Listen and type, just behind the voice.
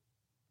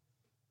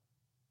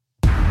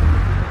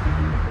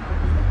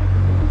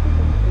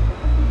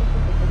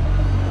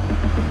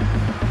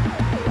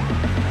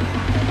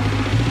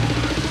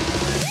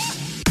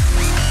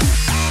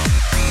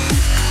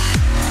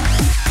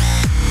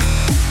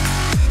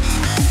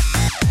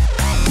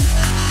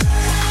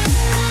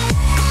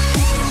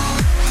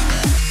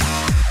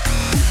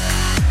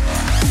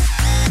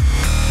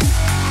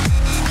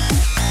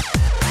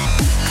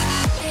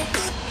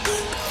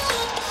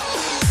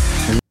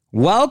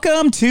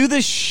Welcome to the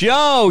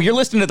show. You're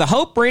listening to the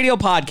Hope Radio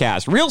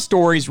Podcast. Real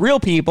stories, real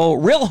people,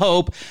 real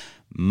hope.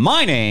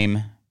 My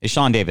name is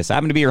Sean Davis. I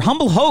happen to be your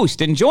humble host,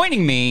 and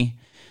joining me,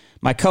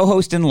 my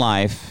co-host in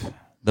life,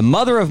 the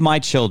mother of my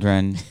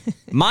children,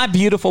 my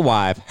beautiful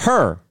wife.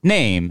 Her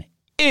name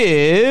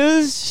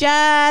is...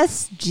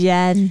 Just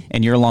Jen.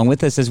 And you're along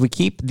with us as we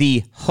keep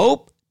the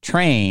Hope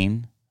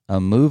train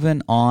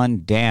moving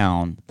on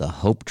down the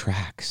Hope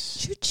tracks.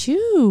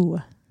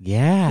 Choo-choo.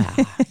 Yeah.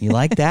 You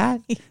like that?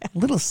 Yeah. A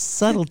little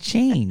subtle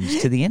change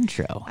to the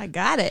intro. I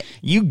got it.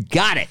 You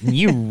got it. And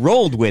you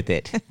rolled with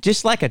it.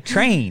 Just like a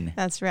train.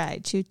 That's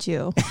right.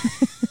 Choo-choo.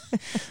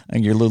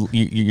 And you're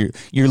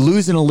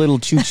losing a little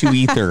choo-choo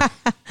ether.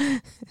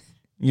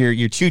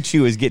 Your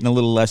choo-choo is getting a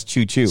little less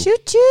choo-choo.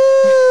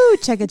 Choo-choo.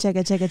 Chugga,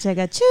 chugga, chugga,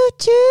 chugga.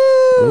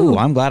 Choo-choo. Ooh,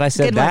 I'm glad I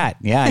said Good that.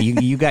 one. Yeah,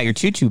 you got your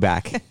choo-choo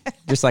back.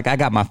 Just like I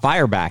got my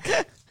fire back.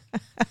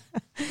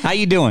 How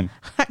you doing?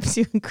 I'm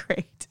doing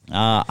great.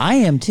 I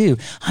am too.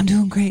 I'm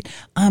doing great.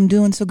 I'm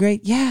doing so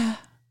great. Yeah.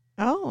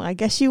 Oh, I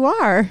guess you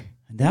are.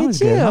 That was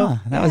good, huh?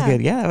 That was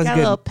good. Yeah, that was got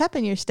good. A little pep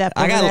in your step.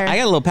 I got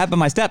a little pep in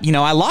my step. You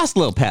know, I lost a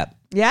little pep.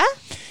 Yeah?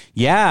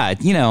 Yeah,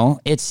 you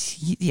know,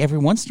 it's every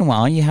once in a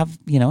while you have,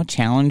 a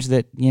challenge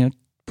that,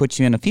 puts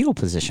you in a fetal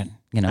position,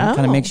 kind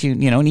of makes you,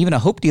 and even a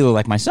hope dealer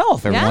like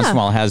myself every once in a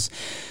while has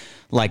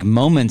like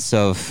moments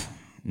of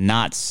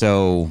not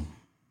so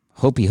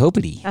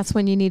hopey. That's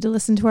when you need to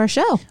listen to our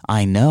show.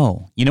 I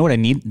know. You know what I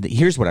need?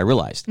 Here's what I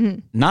realized.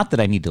 Not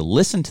that I need to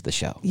listen to the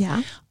show.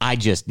 Yeah. I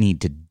just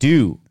need to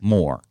do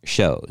more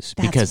shows.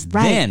 That's because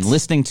right. then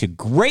listening to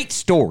great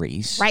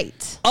stories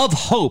of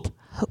hope,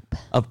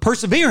 of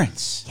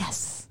perseverance.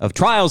 Yes. Of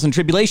trials and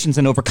tribulations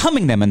and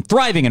overcoming them and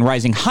thriving and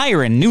rising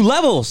higher in new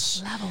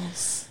levels.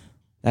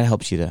 That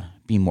helps you to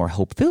be more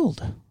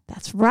hope-filled.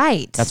 That's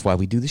right. That's why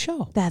we do the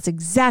show. That's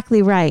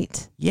exactly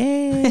right.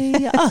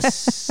 Yay,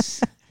 us.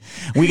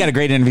 We got a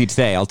great interview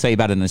today. I'll tell you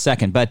about it in a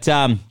second. But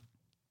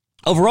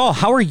overall,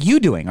 how are you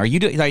doing? Are you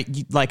doing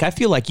like I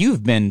feel like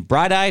you've been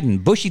bright-eyed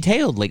and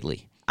bushy-tailed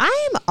lately.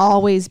 I am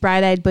always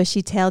bright-eyed,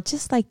 bushy-tailed,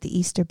 just like the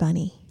Easter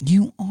bunny.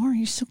 You are.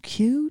 You're so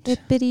cute.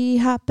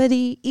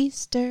 Hippity-hoppity,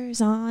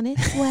 Easter's on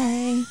its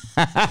way.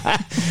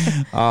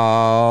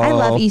 Oh. I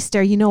love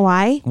Easter. You know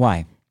why?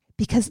 Why?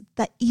 Because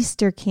the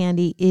Easter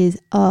candy is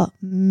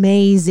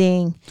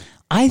amazing.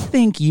 I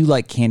think you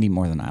like candy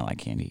more than I like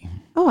candy.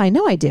 Oh, I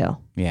know I do.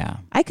 Yeah.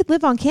 I could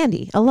live on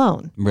candy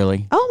alone.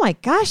 Really? Oh my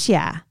gosh,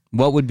 yeah.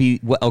 What would be,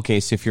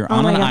 okay, so if you're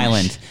on an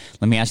island,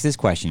 let me ask you this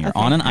question. You're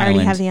on an island. I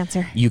already have the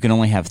answer. You can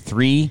only have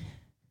 3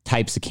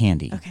 types of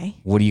candy. Okay.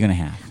 What are you going to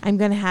have? I'm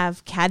going to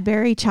have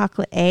Cadbury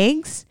chocolate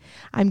eggs.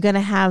 I'm going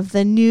to have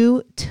the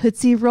new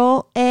Tootsie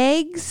Roll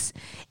eggs.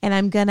 And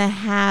I'm going to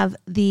have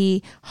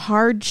the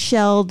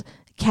hard-shelled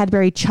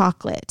Cadbury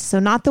chocolate. So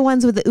not the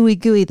ones with the ooey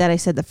gooey that I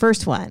said, the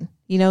first one.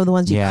 You know, the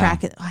ones you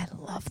crack it. Oh, I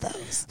love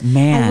those.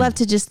 Man. I love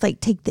to just like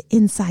take the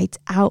insides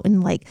out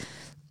and like,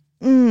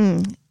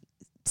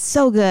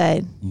 so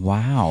good.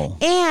 Wow.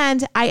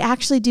 And I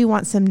actually do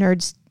want some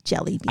Nerds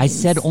jelly beans. I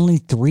said only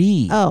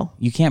 3. Oh.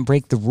 You can't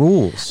break the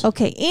rules.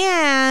 Okay.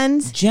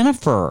 And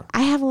Jennifer.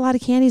 I have a lot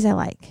of candies I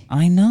like.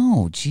 I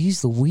know.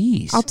 Jeez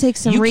Louise. I'll take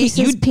some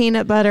Reese's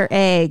peanut butter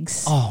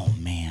eggs. Oh,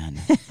 man.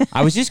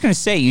 I was just going to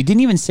say, you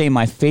didn't even say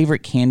my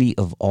favorite candy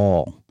of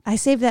all. I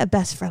saved that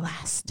best for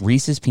last.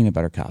 Reese's peanut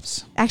butter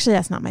cups. Actually,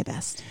 that's not my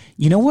best.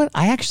 You know what?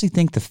 I actually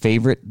think the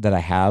favorite that I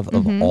have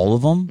of all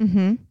of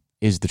them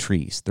is the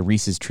trees, the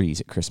Reese's trees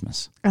at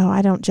Christmas. Oh,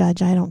 I don't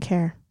judge. I don't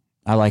care.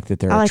 I like that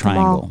they're I a like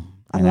triangle.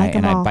 them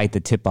all. I bite the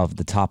tip of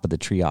the top of the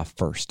tree off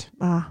first.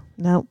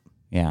 Nope.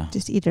 Yeah.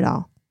 Just eat it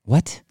all.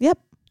 What? Yep.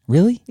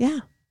 Really? Yeah.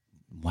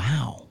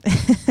 Wow.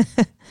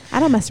 I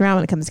don't mess around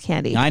when it comes to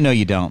candy. I know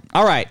you don't.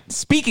 All right.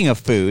 Speaking of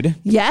food.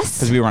 Yes.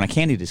 Because we were on a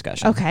candy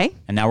discussion. Okay.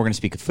 And now we're going to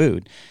speak of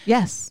food.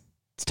 Yes.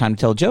 It's time to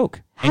tell a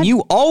joke. And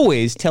you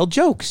always tell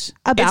jokes.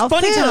 About It's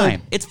funny food.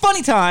 time. It's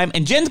funny time.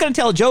 And Jen's going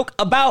to tell a joke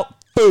about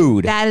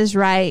food. That is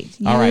right.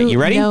 All right. You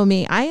ready? You know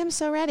me. I am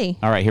so ready.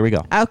 All right. Here we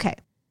go. Okay.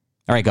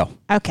 All right. Go.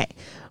 Okay.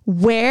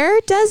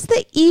 Where does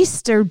the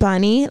Easter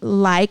bunny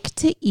like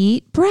to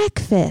eat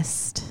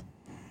breakfast?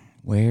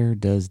 Where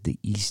does the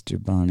Easter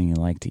Bunny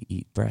like to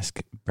eat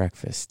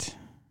breakfast?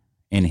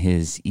 In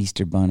his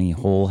Easter Bunny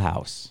whole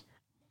house.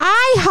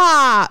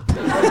 IHOP!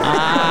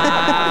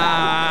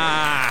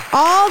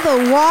 All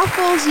the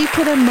waffles you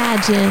could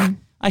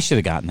imagine. I should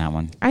have gotten that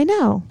one. I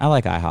know. I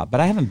like IHOP,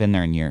 but I haven't been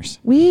there in years.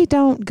 We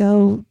don't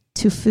go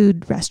to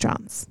food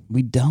restaurants.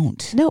 We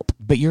don't. Nope.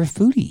 But you're a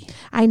foodie.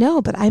 I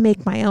know, but I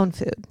make my own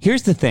food.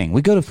 Here's the thing.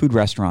 We go to food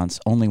restaurants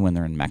only when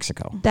they're in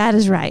Mexico. That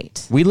is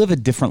right. We live a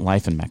different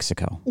life in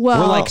Mexico.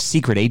 Well, we're like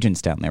secret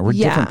agents down there. We're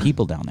different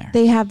people down there.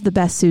 They have the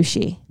best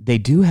sushi. They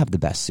do have the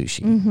best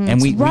sushi. Mm-hmm. And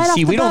we right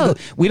see off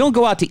the we don't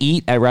go out to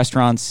eat at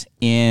restaurants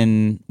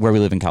in where we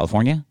live in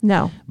California.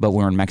 No. But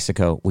we're in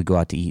Mexico, we go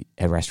out to eat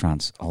at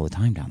restaurants all the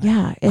time down there.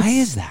 Yeah. Why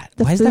is that?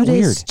 The Why is food that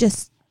weird? is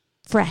just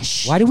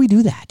fresh. Why do we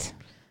do that?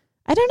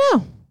 I don't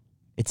know.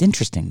 It's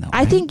interesting, though.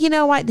 I think, you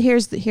know what?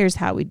 Here's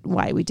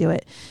why we do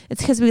it.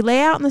 It's because we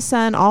lay out in the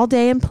sun all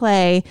day and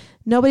play.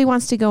 Nobody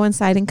wants to go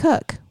inside and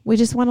cook. We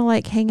just want to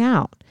like hang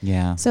out.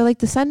 Yeah. So like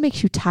the sun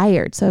makes you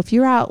tired. So if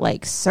you're out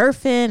like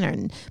surfing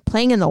and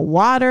playing in the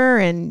water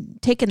and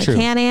taking the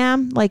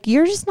Can-Am, like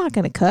you're just not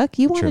going to cook.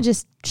 You want to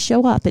just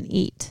show up and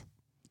eat.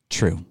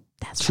 True.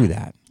 That's true right.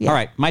 that. Yeah. All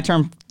right. My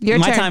turn. Your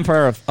turn. Time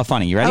for a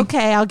funny. You ready?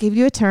 Okay. I'll give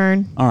you a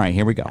turn. All right.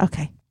 Here we go.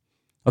 Okay.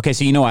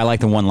 So, I like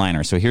the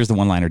one-liner. So here's the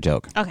one-liner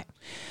joke. Okay.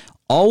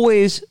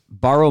 Always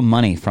borrow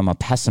money from a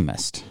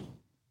pessimist.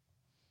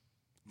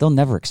 They'll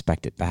never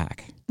expect it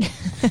back. That's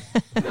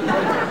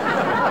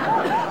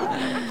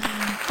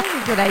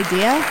a good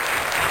idea.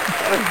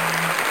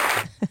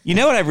 You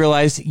know what I've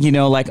realized?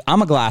 Like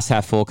I'm a glass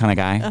half full kind of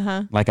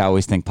guy. Like I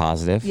always think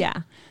positive.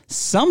 Yeah.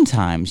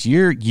 Sometimes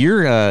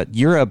you're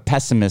a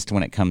pessimist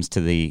when it comes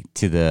to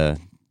the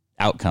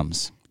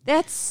outcomes.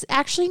 That's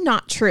actually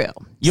not true.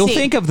 You'll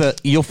think of the.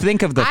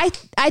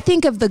 I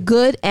think of the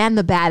good and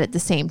the bad at the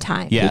same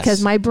time. Yes.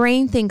 Because my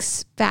brain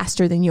thinks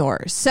faster than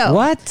yours. So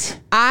what?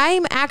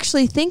 I'm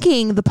actually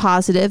thinking the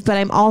positive, but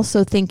I'm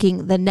also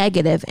thinking the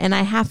negative, and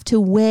I have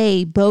to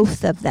weigh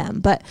both of them.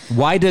 But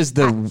why does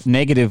the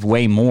negative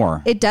weigh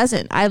more? It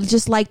doesn't. I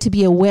just like to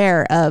be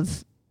aware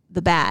of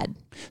the bad.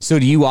 So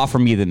do you offer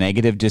me the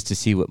negative just to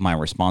see what my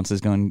response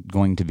is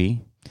going to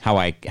be? How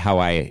I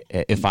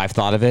if I've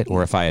thought of it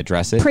or if I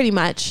address it? Pretty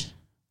much.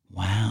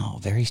 Wow,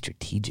 very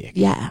strategic.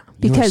 Yeah,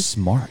 You're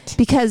smart.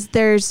 Because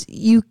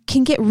you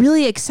can get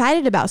really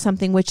excited about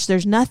something, which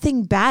there's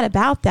nothing bad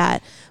about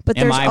that. But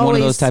am there's I always one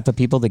of those type of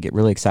people that get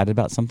really excited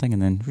about something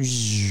and then?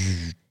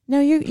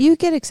 No, you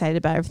get excited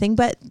about everything,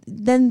 but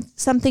then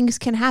some things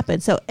can happen.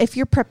 So if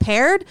you're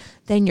prepared,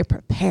 then you're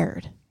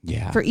prepared.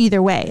 Yeah. For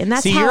either way. And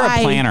that's how you're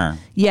a planner.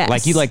 Yes.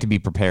 Like you like to be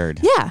prepared.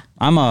 Yeah.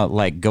 I'm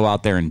go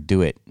out there and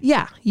do it.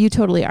 Yeah, you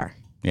totally are.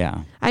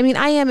 Yeah. I mean,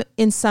 I am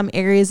in some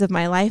areas of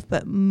my life,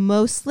 but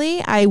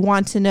mostly I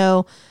want to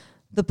know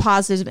the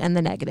positive and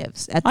the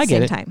negatives at the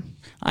same time.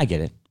 I get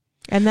it.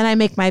 And then I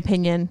make my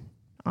opinion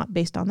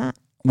based on that.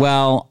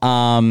 Well,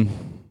 I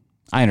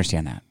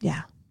understand that.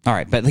 Yeah. All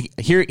right. But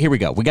here we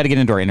go. We got to get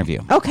into our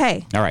interview.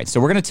 Okay. All right.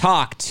 So we're going to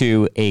talk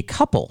to a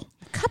couple.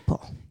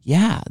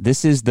 Yeah,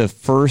 this is the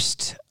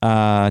first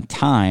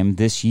time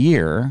this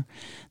year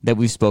that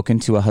we've spoken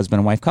to a husband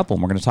and wife couple.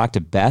 And we're going to talk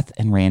to Beth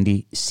and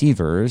Randy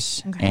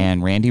Sievers. Okay.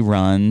 And Randy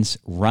runs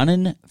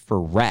Runnin'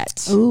 for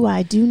Rhett. Oh,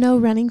 I do know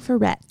Running for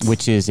Rhett.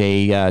 Which is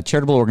a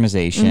charitable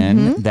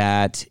organization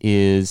that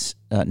is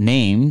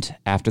named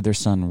after their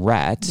son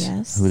Rhett,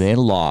 who they had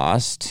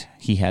lost.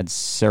 He had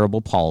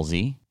cerebral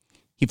palsy.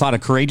 He fought a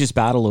courageous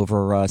battle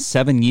over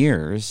 7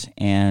 years,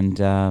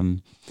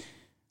 and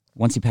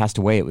once he passed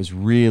away, it was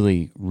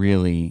really,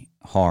 really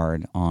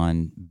hard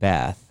on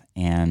Beth.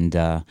 And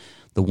the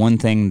one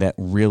thing that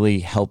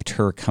really helped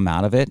her come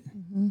out of it,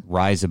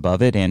 rise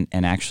above it, and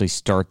actually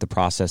start the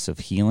process of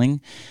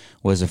healing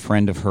was a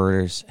friend of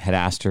hers had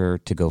asked her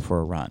to go for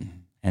a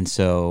run. And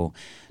so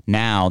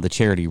now the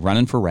charity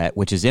Runnin' for Rhett,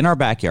 which is in our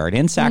backyard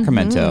in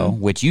Sacramento,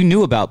 which you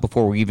knew about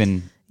before we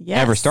even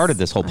ever started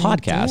this whole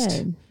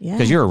podcast,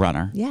 because you're a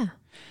runner. Yeah.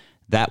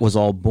 That was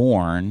all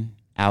born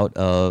out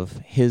of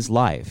his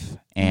life.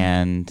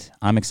 And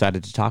I'm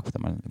excited to talk with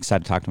him. I'm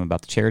excited to talk to him about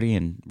the charity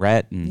and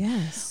Rhett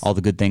and all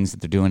the good things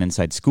that they're doing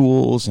inside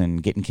schools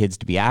and getting kids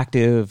to be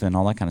active and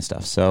all that kind of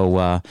stuff.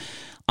 So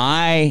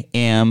I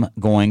am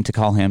going to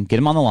call him, get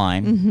him on the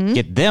line,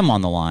 get them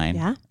on the line,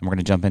 and we're going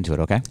to jump into it,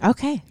 okay?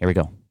 Okay. Here we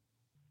go.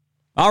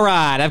 All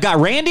right. I've got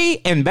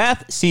Randy and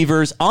Beth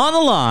Sievers on the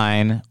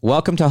line.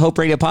 Welcome to Hope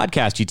Radio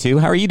Podcast, you two.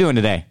 How are you doing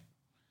today?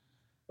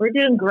 We're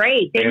doing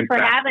great. Thanks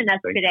for having us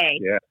today.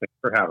 Yeah, thanks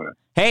for having us.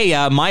 Hey,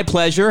 my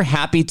pleasure.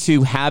 Happy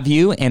to have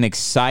you and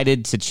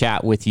excited to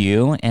chat with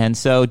you. And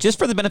so just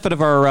for the benefit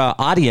of our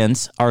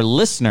audience, our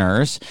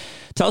listeners,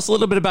 tell us a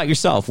little bit about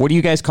yourself. What do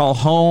you guys call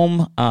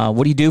home?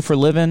 What do you do for a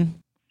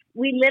living?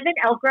 We live in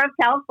Elk Grove,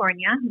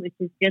 California, which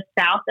is just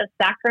south of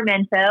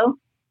Sacramento.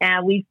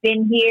 We've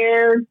been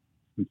here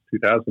since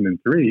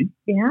 2003.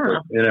 Yeah.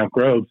 In Elk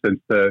Grove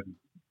since the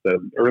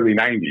early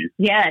 90s.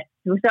 Yes.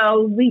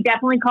 So we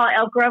definitely call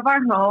Elk Grove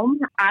our home.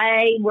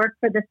 I work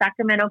for the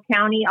Sacramento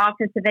County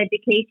Office of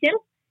Education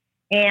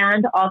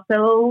and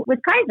also with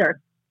Kaiser.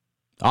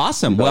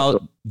 Awesome.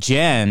 Well,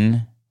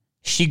 Jen,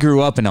 she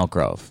grew up in Elk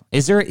Grove. I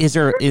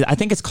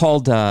think it's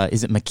called,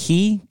 is it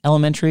McKee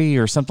Elementary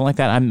or something like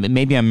that?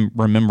 Maybe I'm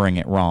remembering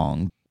it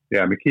wrong.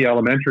 Yeah, McKee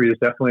Elementary is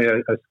definitely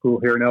a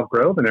school here in Elk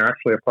Grove, and they're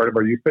actually a part of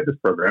our youth fitness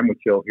program, which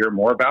you'll hear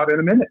more about in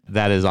a minute.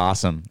 That is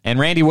awesome. And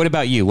Randy, what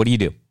about you? What do you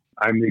do?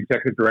 I'm the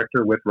executive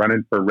director with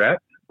Runnin' for Rhett.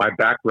 My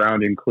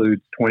background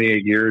includes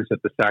 28 years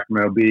at the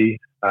Sacramento Bee,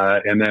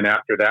 and then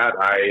after that,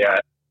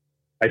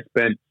 I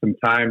spent some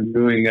time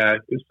doing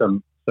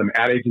some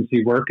ad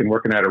agency work and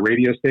working at a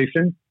radio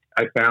station.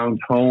 I found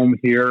home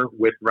here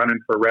with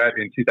Runnin' for Rhett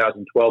in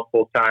 2012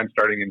 full time,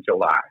 starting in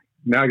July.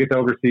 Now I get to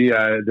oversee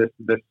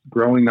this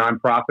growing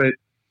nonprofit.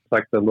 It's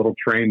like the little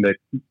train that.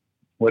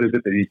 What is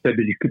it that he said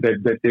that you could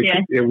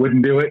it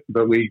wouldn't do it,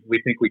 but we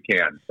think we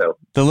can. So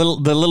the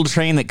little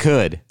train that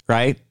could,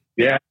 right?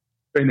 Yeah,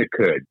 and it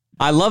could.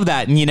 I love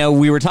that. And,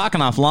 we were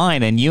talking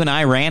offline, and you and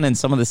I ran in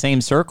some of the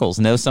same circles,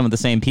 know some of the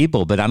same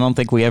people, but I don't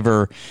think we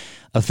ever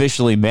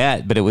officially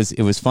met. But it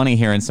was funny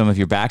hearing some of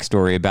your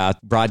backstory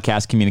about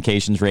broadcast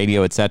communications,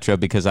 radio, et cetera,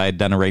 because I had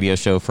done a radio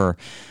show for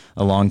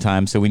a long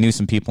time. So we knew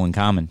some people in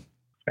common.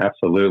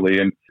 Absolutely.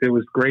 And it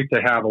was great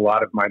to have a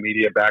lot of my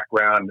media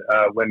background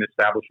when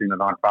establishing the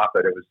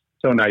nonprofit. It was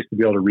so nice to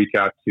be able to reach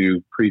out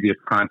to previous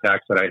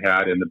contacts that I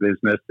had in the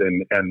business,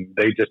 and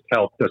they just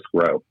helped us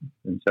grow.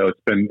 And so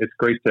it's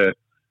great to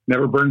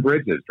never burn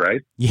bridges,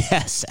 right?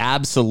 Yes,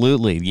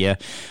 absolutely. Yeah.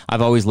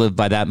 I've always lived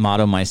by that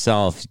motto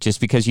myself,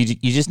 just because you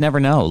just never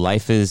know.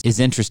 Life is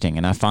interesting.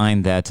 And I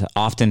find that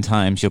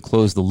oftentimes you'll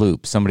close the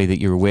loop, somebody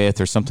that you're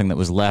with or something that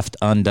was left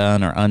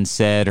undone or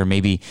unsaid, or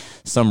maybe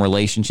some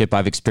relationship.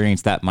 I've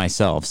experienced that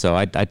myself. So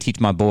I teach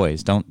my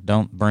boys,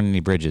 don't burn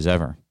any bridges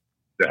ever.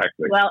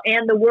 Exactly. Well,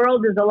 and the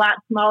world is a lot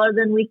smaller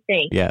than we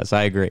think. Yes,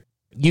 I agree.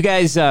 You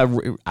guys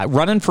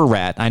running for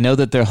Rhett, I know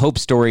that the hope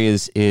story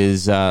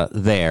is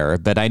there,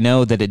 but I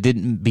know that it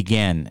didn't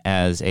begin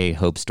as a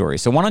hope story.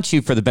 So why don't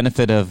you, for the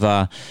benefit of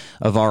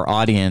our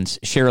audience,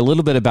 share a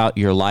little bit about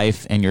your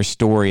life and your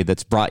story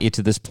that's brought you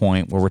to this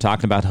point where we're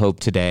talking about hope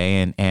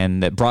today,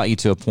 and that brought you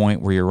to a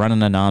point where you're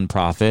running a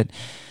nonprofit.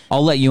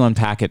 I'll let you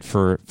unpack it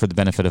for the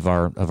benefit of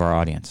our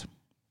audience.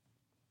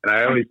 And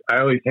I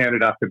always hand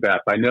it off to Beth.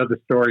 I know the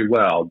story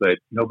well, but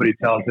nobody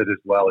tells it as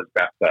well as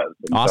Beth does.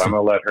 And awesome. So I'm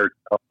going to let her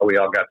tell how we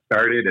all got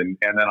started, and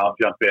then I'll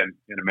jump in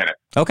a minute.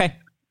 Okay.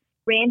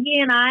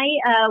 Randy and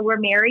I were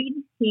married.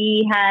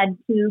 He had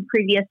 2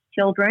 previous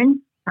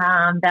children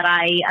that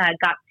I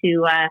got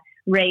to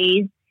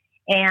raise.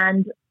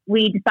 And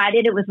we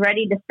decided it was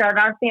ready to start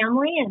our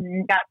family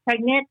and got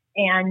pregnant.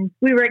 And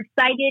we were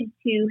excited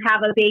to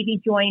have a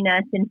baby join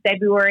us in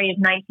February of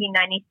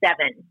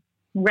 1997.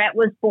 Rhett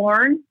was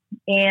born.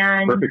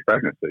 And perfect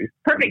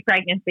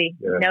pregnancy.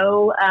 Yeah.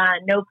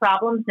 No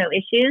problems, no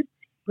issues.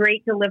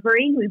 Great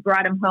delivery. We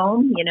brought him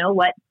home,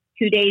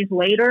 2 days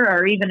later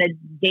or even a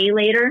day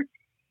later.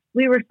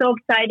 We were so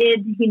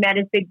excited. He met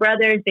his big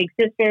brothers, big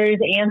sisters,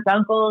 aunts,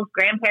 uncles,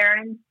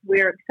 grandparents.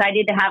 We were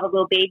excited to have a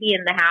little baby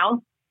in the house.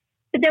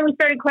 But then we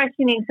started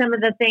questioning some of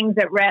the things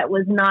that Rhett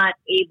was not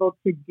able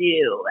to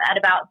do. At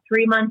about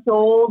 3 months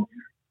old,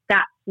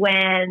 that's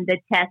when the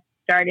tests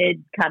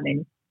started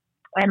coming.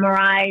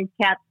 MRIs,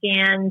 CAT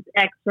scans,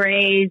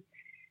 X-rays,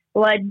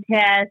 blood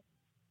tests.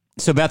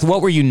 So, Beth,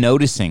 what were you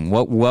noticing?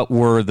 What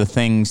were the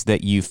things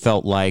that you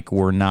felt like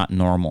were not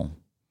normal?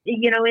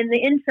 In the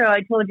intro,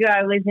 I told you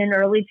I was in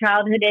early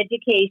childhood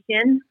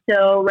education.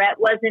 So Rhett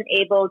wasn't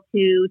able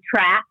to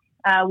track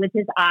with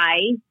his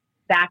eyes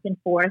back and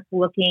forth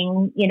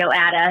looking,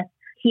 at us.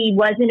 He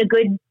wasn't a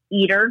good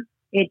eater.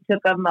 It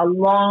took him a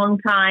long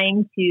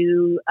time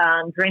to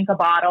drink a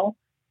bottle,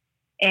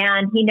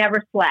 and he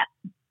never slept.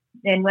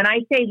 And when I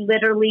say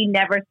literally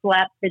never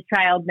slept, the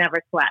child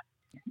never slept.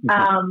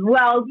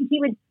 Well, he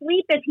would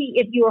sleep if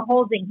you were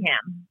holding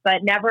him,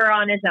 but never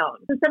on his own.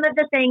 So some of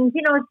the things,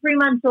 at 3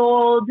 months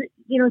old,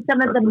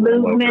 some of the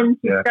movements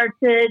start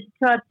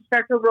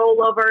to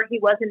roll over. He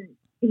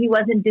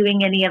wasn't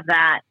doing any of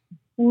that.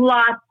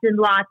 Lots and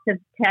lots of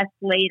tests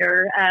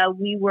later,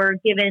 we were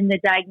given the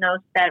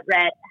diagnosis that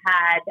Rhett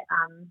had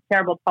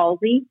cerebral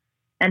palsy,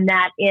 and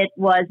that it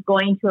was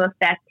going to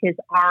affect his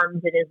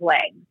arms and his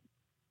legs.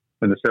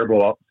 And the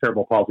cerebral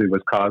palsy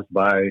was caused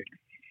by?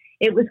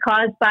 It was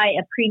caused by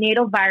a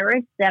prenatal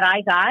virus that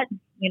I got.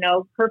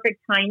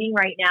 Perfect timing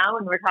right now,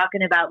 and we're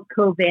talking about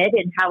COVID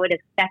and how it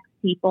affects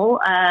people.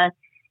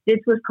 This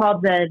was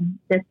called the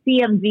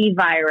CMV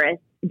virus.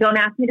 Don't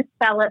ask me to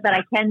spell it, but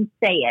I can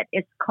say it.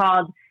 It's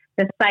called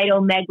the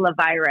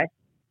cytomegalovirus.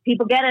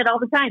 People get it all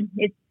the time.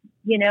 It's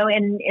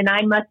and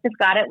I must have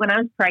got it when I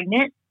was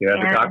pregnant. Yeah,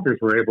 the doctors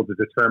were able to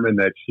determine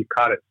that she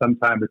caught it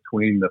sometime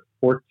between the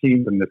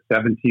 14th and the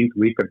 17th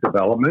week of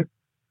development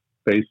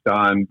based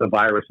on the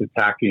virus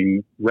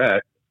attacking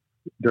Rhett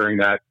during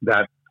that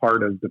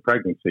part of the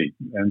pregnancy.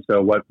 And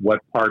so what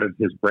part of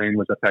his brain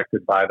was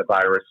affected by the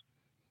virus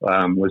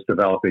was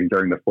developing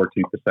during the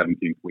 14th to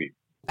 17th week.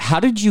 How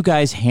did you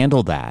guys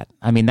handle that?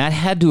 I mean, that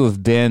had to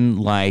have been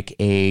like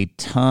a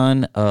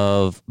ton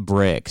of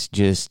bricks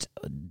just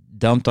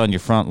dumped on your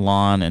front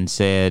lawn and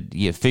said,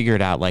 you figure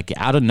it out, like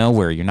out of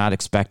nowhere. You're not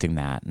expecting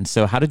that. And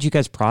so how did you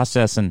guys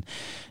process and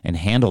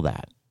handle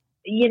that?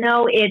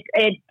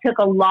 It took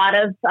a lot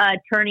of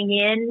turning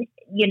in,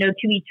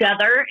 to each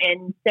other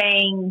and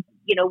saying,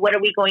 what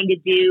are we going to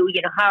do?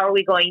 How are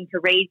we going to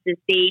raise this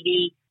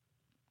baby?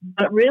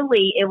 But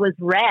really, it was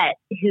Rhett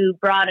who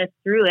brought us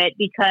through it,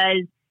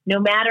 because no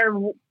matter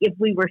if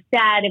we were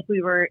sad, if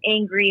we were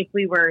angry, if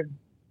we were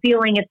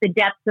feeling at the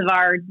depths of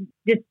our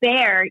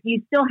despair,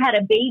 you still had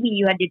a baby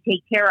you had to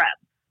take care of.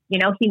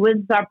 He was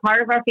a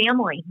part of our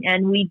family,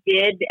 and we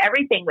did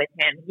everything with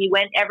him. He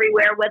went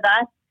everywhere with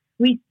us.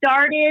 We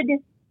started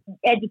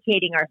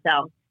educating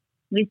ourselves.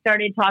 We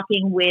started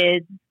talking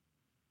with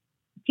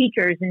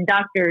teachers and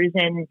doctors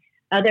and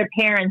other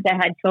parents that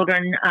had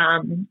children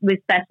with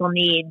special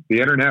needs. The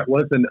internet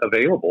wasn't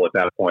available at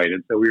that point,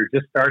 and so we were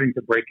just starting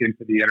to break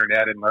into the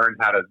internet and learn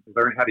how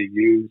to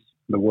use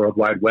the World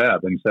Wide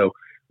Web. And so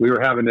we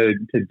were having to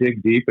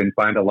dig deep and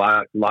find a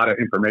lot of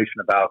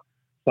information about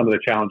some of the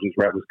challenges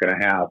Rhett was going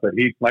to have. But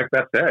he, like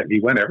Beth said, he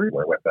went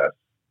everywhere with us.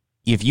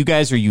 If you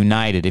guys are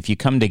united, if you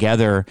come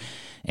together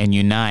and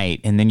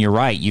unite, and then you're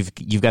right,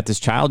 you've got this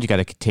child you got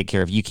to take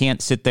care of. You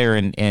can't sit there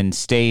and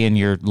stay in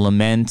your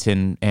lament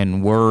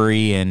and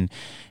worry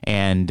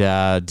and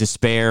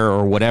despair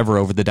or whatever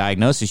over the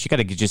diagnosis. You got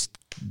to just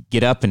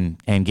get up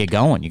and get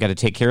going. You got to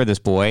take care of this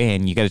boy,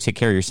 and you got to take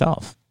care of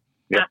yourself.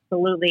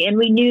 Absolutely. And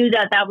we knew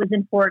that was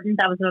important.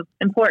 That was an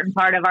important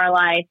part of our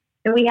life.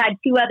 And we had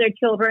 2 other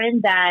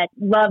children that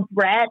loved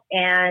Rhett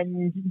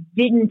and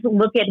didn't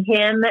look at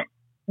him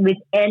with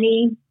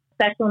any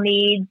special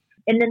needs.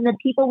 And then the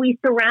people we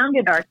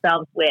surrounded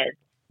ourselves with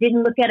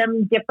didn't look at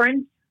him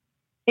different.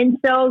 And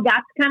so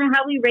that's kind of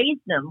how we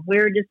raised him. We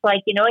were just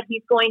like, you know what,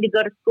 he's going to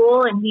go to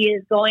school and he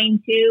is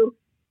going to,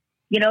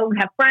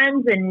 have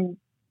friends, and,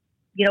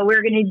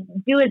 we're going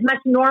to do as much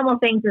normal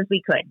things as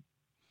we could.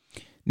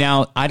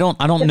 Now, I don't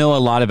know a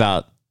lot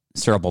about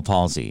cerebral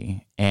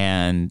palsy.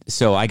 And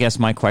so I guess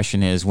my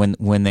question is,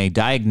 when they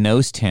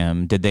diagnosed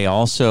him, did they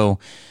also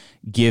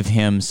give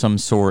him some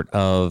sort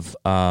of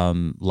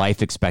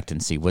life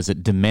expectancy? Was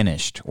it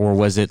diminished, or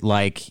was it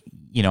like,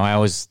 I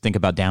always think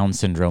about Down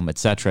syndrome, et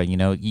cetera.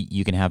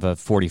 You can have a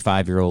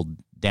 45-year-old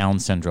Down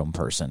syndrome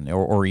person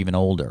or even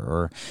older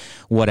or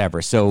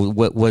whatever. So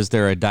was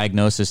there a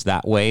diagnosis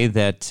that way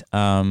that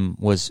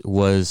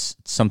was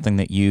something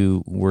that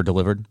you were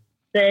delivered?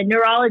 The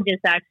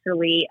neurologist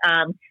actually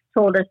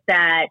told us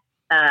that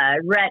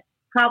Rhett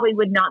probably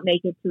would not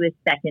make it to his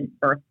 2nd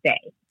birthday.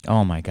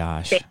 Oh, my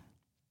gosh.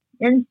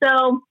 And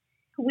so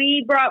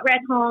we brought Rhett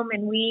home,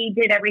 and we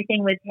did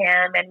everything with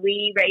him, and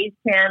we raised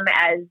him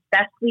as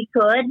best we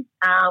could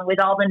with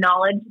all the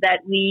knowledge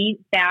that we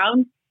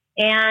found.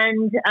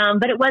 And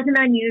but it wasn't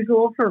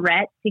unusual for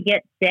Rhett to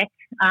get sick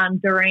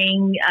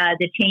during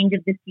the change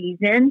of the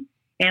season.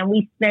 And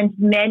we spent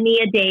many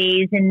a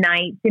days and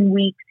nights and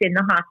weeks in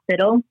the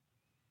hospital,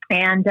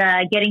 and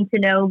getting to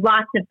know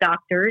lots of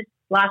doctors,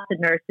 lots of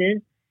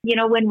nurses.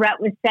 When Rhett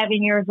was 7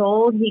 years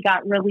old, he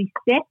got really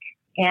sick,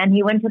 and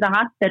he went to the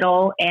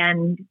hospital,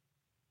 and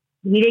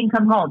he didn't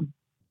come home.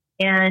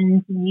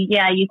 And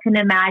yeah, you can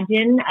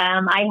imagine,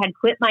 I had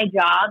quit my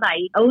job.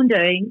 I owned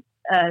a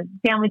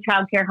family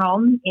child care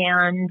home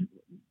and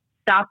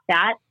stopped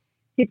that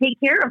to take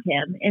care of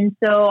him. And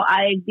so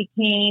I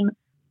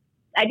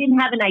didn't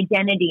have an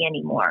identity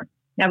anymore.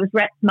 I was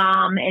Rhett's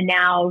mom, and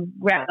now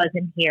Rhett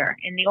wasn't here.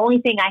 And the only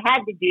thing I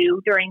had to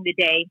do during the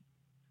day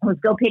was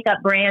go pick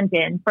up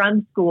Brandon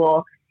from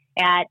school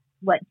at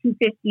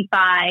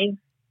 2:55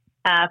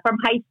 from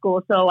high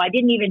school. So I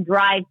didn't even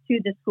drive to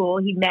the school.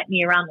 He met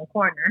me around the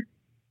corner.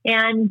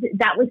 And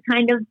that was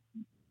kind of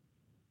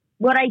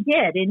what I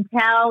did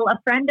until a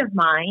friend of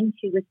mine,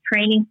 she was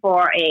training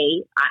for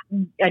a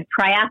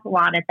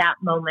triathlon at that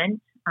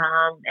moment.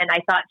 And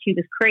I thought she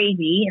was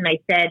crazy. And I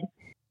said,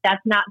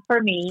 that's not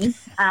for me.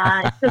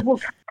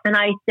 And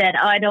I said,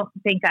 I don't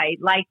think I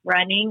like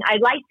running. I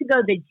like to go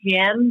to the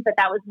gym, but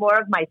that was more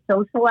of my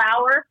social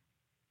hour.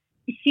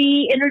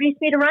 She introduced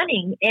me to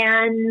running,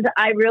 and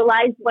I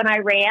realized when I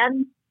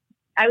ran,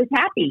 I was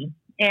happy.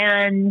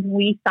 And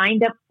we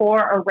signed up for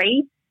a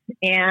race,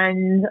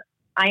 and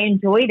I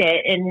enjoyed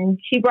it. And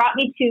she brought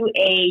me to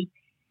a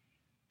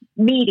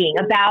meeting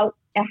about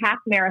a half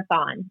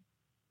marathon.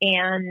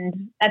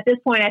 And at this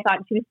point, I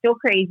thought she was still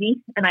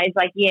crazy. And I was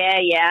like,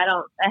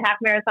 a half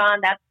marathon,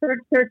 that's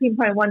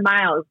 13.1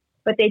 miles.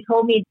 But they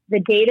told me the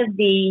date of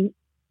the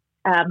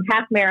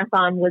half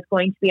marathon was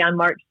going to be on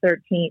March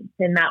 13th.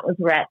 And that was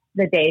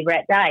the day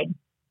Rhett died.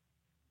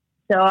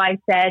 So I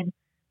said,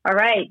 all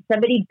right,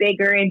 somebody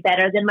bigger and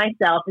better than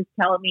myself is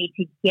telling me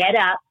to get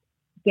up,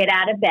 get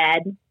out of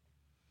bed,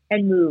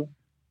 and move.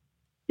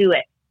 Do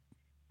it.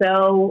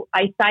 So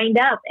I signed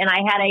up, and I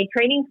had a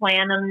training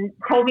plan and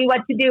told me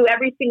what to do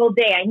every single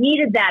day. I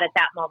needed that at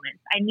that moment.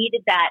 I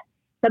needed that,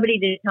 somebody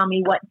to tell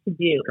me what to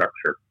do.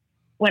 Structure.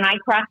 When I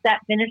crossed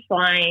that finish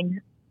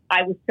line,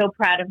 I was so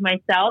proud of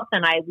myself,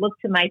 and I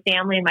looked to my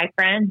family and my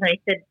friends, and I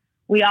said,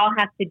 we all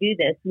have to do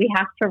this. We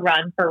have to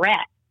run for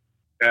Rhett.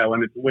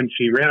 When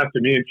she ran up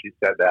to me and she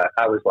said that,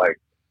 I was like,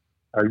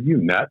 are you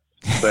nuts?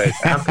 But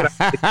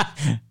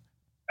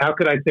how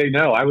could I say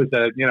no? I was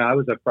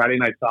a Friday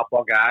night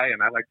softball guy,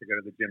 and I like to go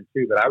to the gym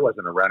too, but I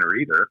wasn't a runner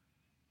either.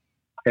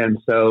 And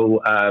so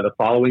the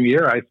following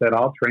year, I said,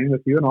 I'll train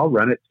with you and I'll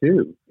run it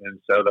too. And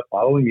so the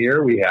following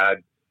year, we had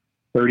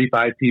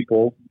 35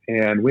 people,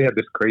 and we had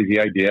this crazy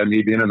idea.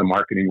 Me being in the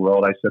marketing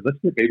world, I said, let's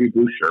get baby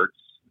blue shirts,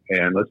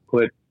 and let's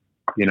put,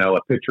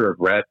 a picture of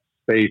Rhett's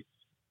face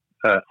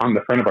on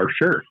the front of our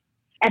shirt.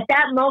 At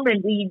that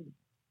moment,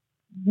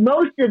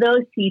 most of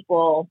those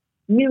people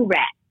knew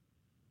Rhett.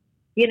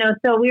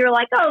 So we were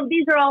like, oh,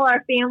 these are all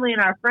our family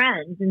and our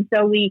friends. And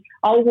so we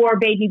all wore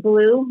baby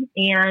blue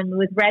and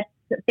with Rhett's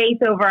face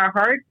over our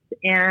hearts.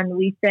 And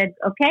we said,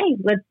 okay,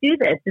 let's do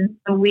this. And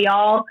so we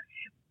all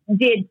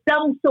did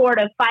some sort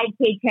of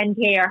 5K,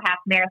 10K, or half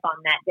marathon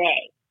that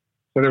day.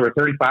 So there were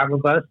 35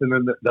 of us, and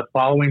then the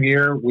following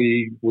year,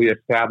 we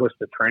established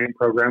a training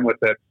program with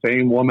that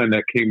same woman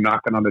that came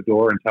knocking on the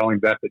door and telling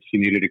Beth that she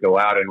needed to go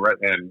out and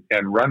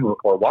run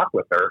or walk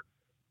with her.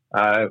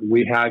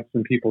 We had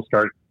some people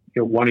start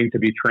wanting to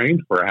be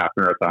trained for a half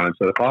marathon. And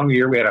so the following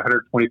year, we had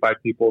 125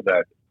 people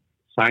that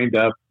signed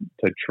up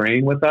to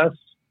train with us,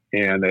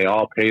 and they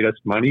all paid us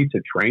money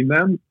to train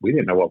them. We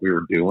didn't know what we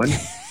were doing.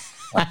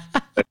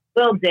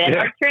 Will did.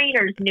 Yeah. Our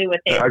trainers knew what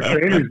they were doing. Our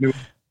trainers knew what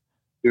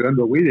they were doing,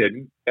 but we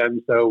didn't.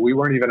 And so we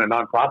weren't even a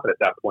nonprofit at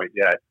that point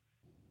yet.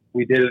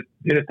 We did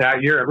it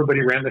that year.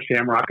 Everybody ran the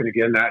Shamrock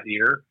again that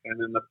year.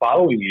 And then the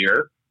following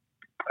year,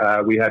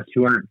 we had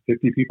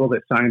 250 people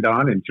that signed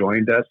on and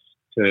joined us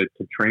to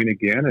train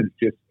again, and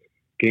just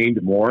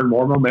gained more and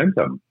more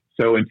momentum.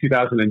 So in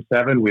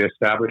 2007, we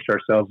established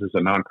ourselves as a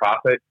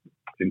nonprofit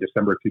in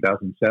December of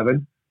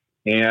 2007.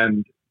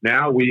 And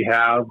now we've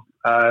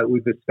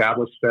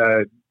established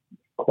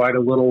quite a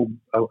little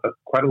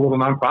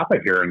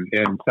nonprofit here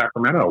in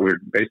Sacramento. We're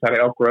based out of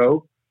Elk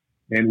Grove,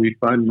 and we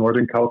fund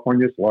Northern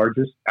California's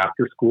largest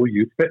after-school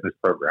youth fitness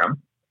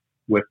program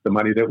with the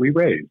money that we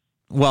raise.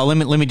 Well, let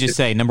me just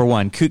say, number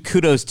one,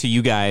 kudos to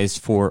you guys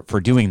for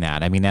doing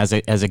that. I mean, as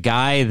a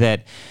guy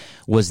that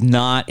was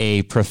not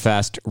a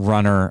professed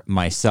runner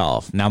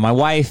myself. Now, my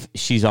wife,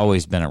 she's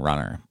always been a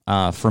runner.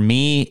 For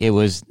me,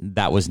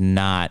 that was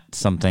not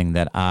something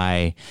that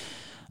I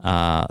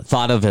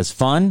thought of as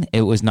fun.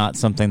 It was not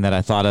something that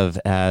I thought of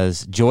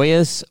as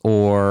joyous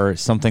or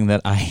something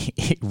that I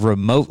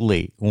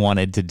remotely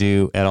wanted to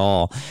do at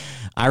all.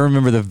 I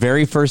remember the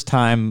very first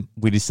time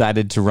we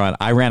decided to run,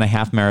 I ran a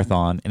half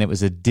marathon, and it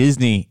was a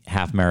Disney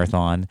half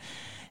marathon,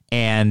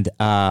 and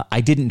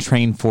I didn't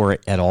train for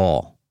it at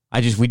all.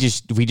 We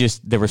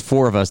just there was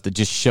 4 of us that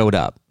just showed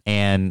up,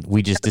 and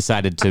we just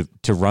decided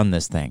to run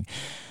this thing.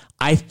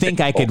 I think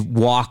I could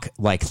walk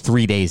like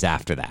 3 days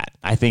after that.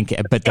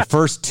 But the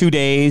first 2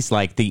 days,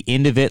 like the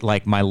end of it,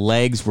 like my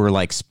legs were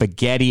like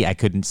spaghetti. I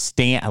couldn't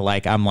stand.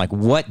 I'm like,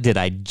 what did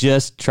I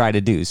just try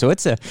to do? So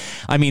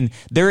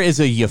there is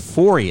a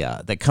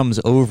euphoria that comes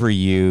over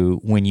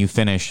you when you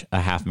finish a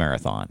half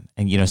marathon,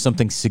 and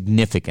something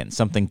significant,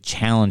 something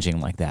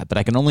challenging like that. But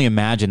I can only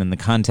imagine in the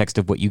context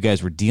of what you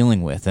guys were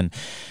dealing with, and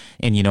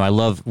I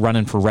love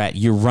running for Rhett.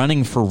 You're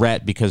running for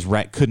Rhett because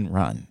Rhett couldn't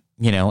run.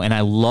 And I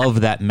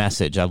love that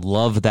message. I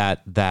love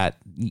that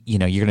you're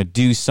going to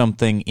do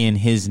something in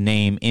his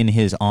name, in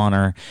his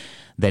honor,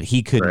 that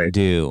he couldn't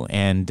do.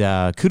 And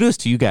kudos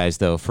to you guys,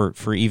 though,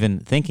 for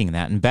even thinking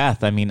that. And Beth,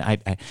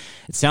 it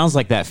sounds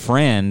like that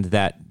friend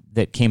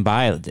that came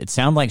by, it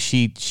sounded like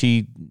she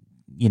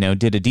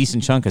did a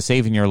decent chunk of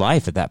saving your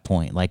life at that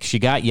point. Like, she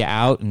got you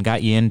out and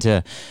got you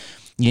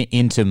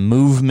into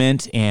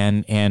movement,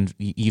 and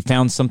you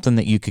found something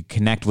that you could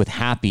connect with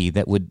happy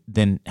that would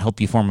then help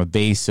you form a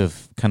base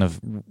of kind of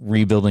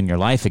rebuilding your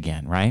life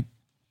again, right?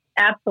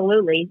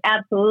 Absolutely.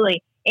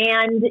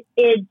 And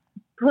it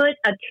put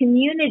a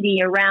community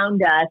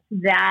around us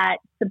that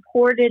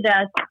supported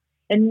us.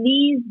 And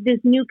this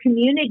new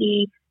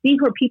community, these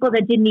were people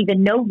that didn't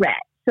even know Rhett.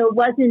 So it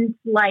wasn't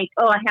like,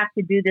 oh, I have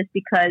to do this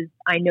because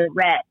I know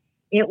Rhett.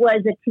 It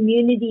was a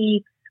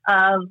community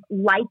of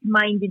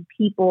like-minded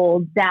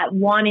people that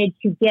wanted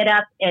to get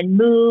up and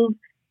move.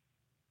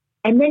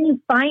 And then you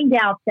find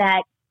out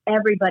that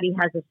everybody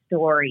has a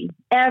story.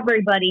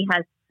 Everybody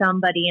has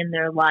somebody in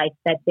their life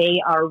that they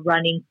are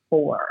running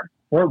for.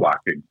 Or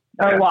walking.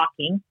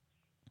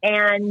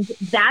 And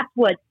that's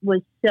what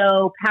was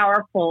so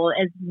powerful.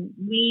 As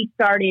we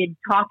started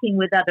talking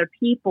with other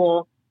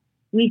people,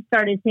 we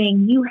started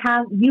saying, you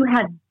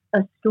had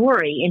a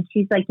story. And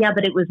she's like, yeah,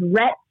 but it was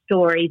Rhett's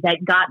story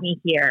that got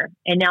me here,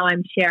 and now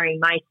I'm sharing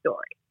my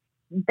story.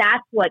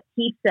 That's what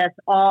keeps us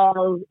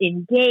all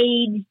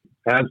engaged.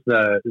 As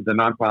the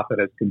nonprofit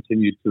has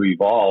continued to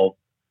evolve,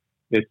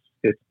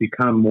 it's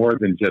become more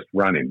than just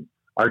running.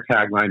 Our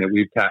tagline that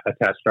we've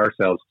attached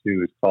ourselves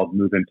to is called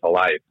Move into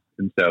Life.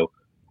 And so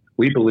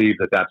we believe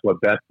that that's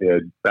what Beth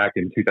did back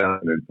in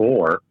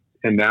 2004.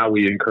 And now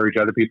we encourage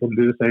other people to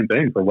do the same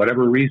thing for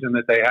whatever reason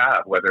that they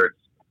have, whether it's,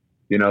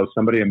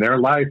 somebody in their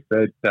life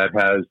that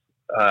has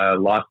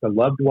lost a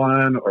loved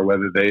one, or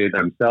whether they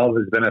themselves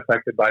has been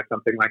affected by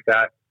something like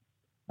that.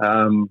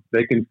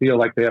 They can feel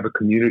like they have a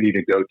community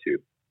to go to.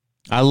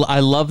 I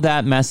love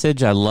that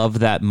message. I love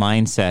that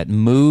mindset.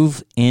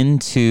 Move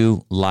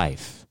into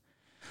life.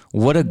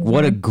 What a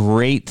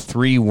great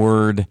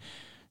 3-word,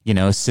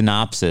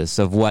 synopsis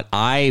of what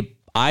I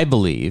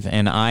believe,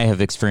 and I have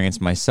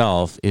experienced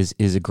myself, is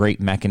a great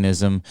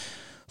mechanism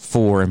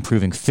for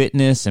improving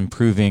fitness,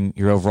 improving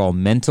your overall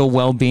mental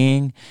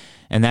well-being,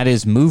 and that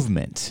is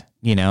movement.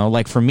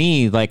 Like for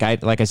me, like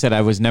I said,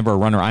 I was never a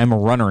runner. I'm a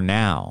runner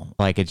now.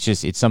 Like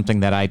it's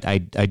something that I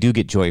do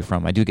get joy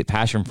from. I do get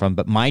passion from.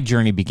 But my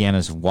journey began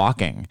as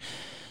walking.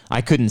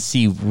 I couldn't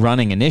see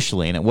running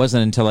initially. And it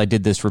wasn't until I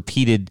did this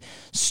repeated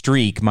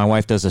streak. My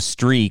wife does a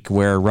streak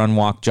where run,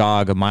 walk,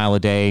 jog a mile a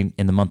day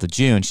in the month of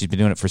June. She's been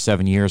doing it for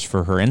 7 years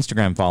for her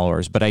Instagram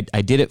followers. But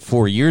I did it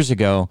 4 years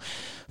ago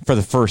for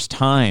the first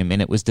time,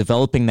 and it was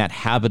developing that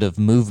habit of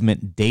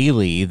movement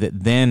daily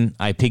that then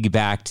I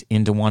piggybacked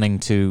into wanting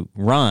to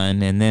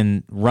run, and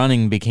then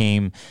running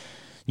became,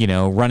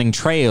 running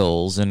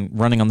trails and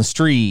running on the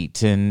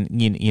street and,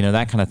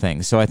 that kind of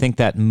thing. So I think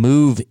that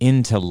move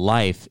into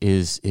life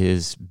is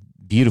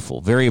beautiful,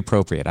 very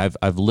appropriate.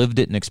 I've lived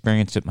it and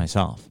experienced it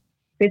myself.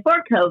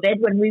 Before COVID,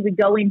 when we would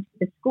go into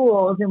the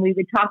schools and we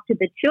would talk to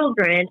the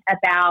children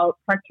about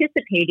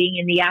participating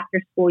in the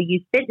after-school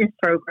youth fitness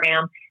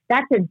program,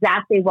 that's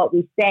exactly what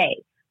we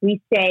say.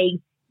 We say,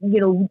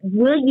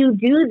 will you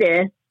do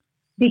this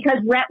because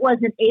Rhett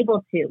wasn't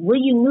able to? Will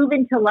you move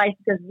into life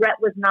because Rhett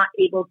was not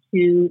able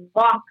to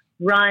walk,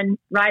 run,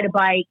 ride a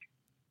bike,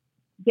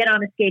 get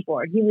on a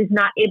skateboard? He was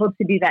not able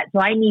to do that. So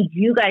I need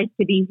you guys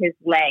to be his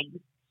legs.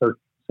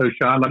 So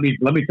Sean, let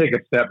me take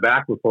a step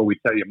back before we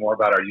tell you more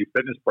about our youth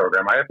fitness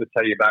program. I have to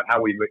tell you about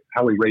how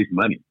we raise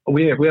money.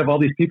 We have all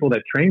these people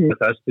that train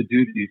with us to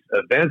do these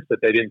events that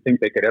they didn't think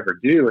they could ever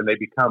do, and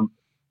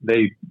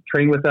they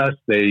train with us,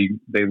 they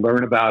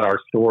learn about our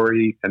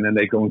story, and then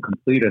they go and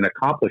complete an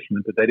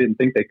accomplishment that they didn't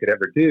think they could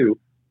ever do,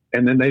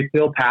 and then they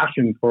feel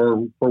passion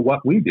for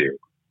what we do.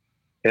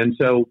 And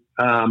so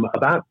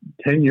about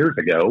 10 years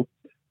ago,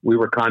 we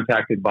were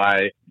contacted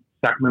by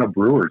Sacramento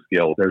Brewers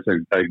Guild. There's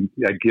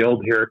a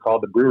guild here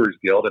called the Brewers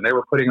Guild, and they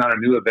were putting on a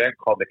new event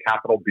called the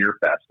Capital Beer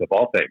Fest, of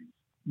all things.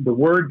 The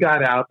word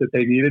got out that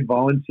they needed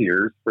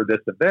volunteers for this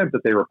event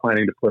that they were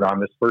planning to put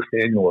on, this first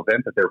annual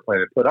event that they were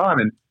planning to put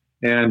on.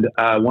 And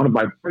one of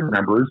my board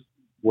members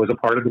was a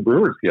part of the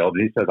Brewers Guild.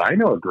 And he says, I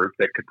know a group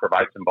that could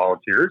provide some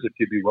volunteers if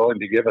you'd be willing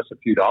to give us a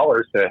few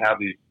dollars to have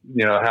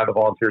have the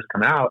volunteers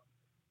come out.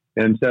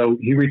 And so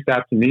he reached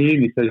out to me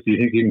and he says, do you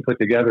think you can put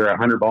together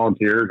 100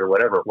 volunteers or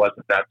whatever it was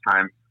at that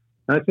time?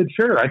 And I said,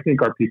 sure, I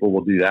think our people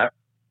will do that.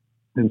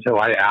 And so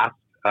I asked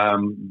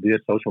via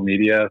social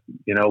media,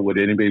 would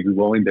anybody be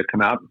willing to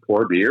come out and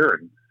pour beer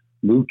and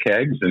move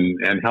kegs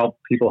and help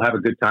people have a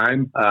good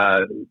time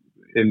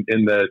in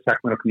the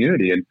Sacramento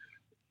community?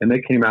 And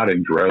they came out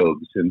in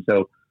droves. And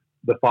so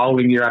the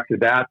following year after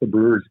that, the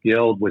Brewers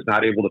Guild was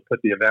not able to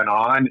put the event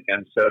on.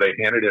 And so they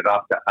handed it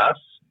off to us,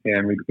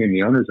 and we became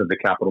the owners of the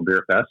Capital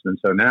Beer Fest. And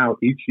so now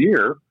each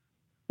year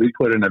we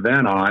put an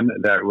event on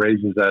that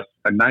raises us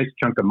a nice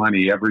chunk of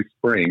money every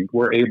spring.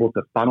 We're able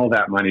to funnel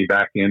that money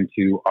back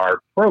into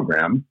our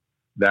program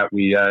that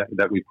we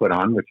put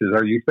on, which is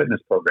our youth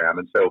fitness program.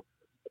 And so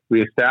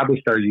we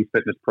established our youth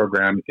fitness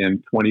program in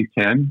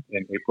 2010,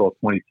 in April of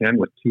 2010,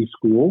 with 2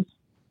 schools.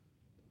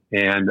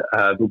 And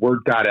the word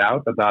got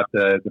out about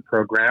the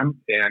program,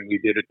 and we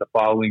did it the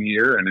following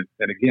year.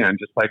 And again,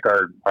 just like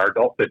our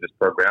adult fitness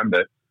program,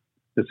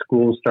 the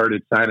schools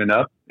started signing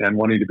up and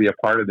wanting to be a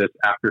part of this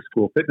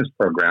after-school fitness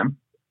program.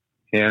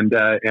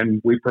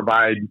 And we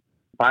provide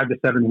 5 to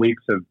 7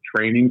 weeks of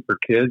training for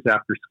kids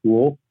after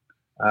school.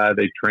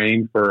 They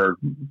train for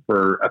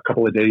a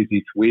couple of days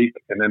each week,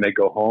 and then they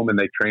go home and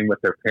they train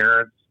with their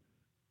parents.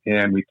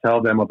 And we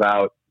tell them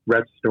about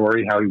Rhett's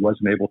story, how he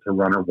wasn't able to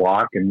run or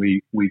walk. And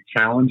we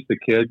challenge the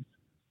kids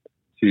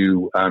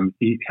to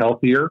eat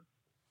healthier,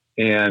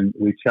 and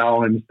we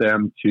challenge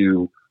them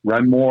to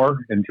run more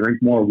and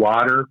drink more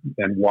water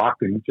and walk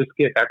and just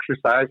get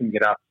exercise and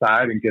get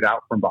outside and get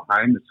out from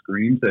behind the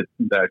screens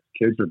that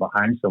kids are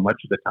behind so much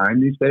of the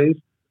time these days.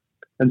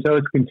 And so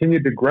it's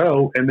continued to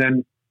grow. And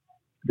then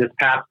this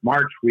past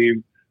March,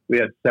 we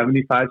had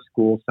 75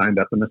 schools signed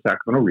up in the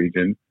Sacramento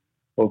region,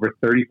 over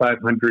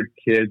 3,500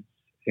 kids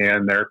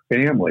and their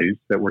families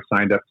that were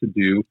signed up to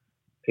do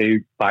a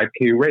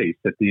 5K race.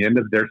 At the end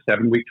of their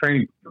 7-week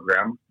training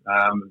program,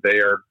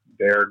 they're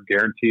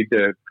guaranteed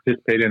to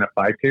participate in a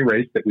 5K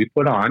race that we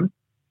put on.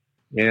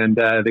 And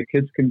the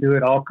kids can do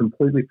it all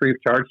completely free of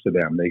charge to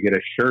them. They get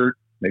a shirt,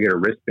 they get a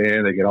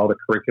wristband, they get all the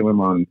curriculum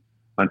on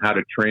how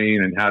to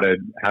train and how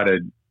to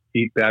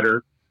eat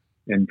better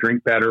and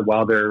drink better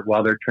while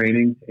they're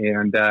training.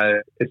 And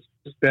it's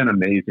just been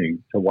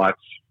amazing to watch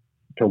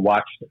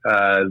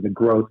the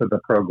growth of the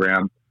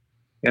program.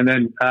 And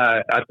then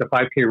at the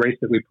 5K race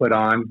that we put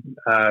on,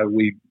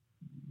 we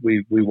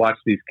watch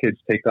these kids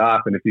take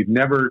off. And if you've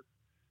never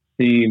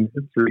seen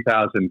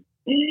 3,000,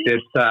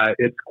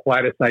 it's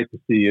quite a sight to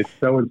see. It's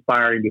so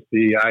inspiring to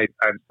see.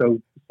 I'm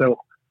so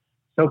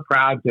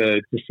proud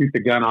to shoot the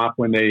gun off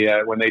when they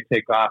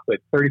take off. But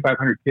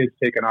 3,500 kids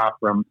taking off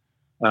from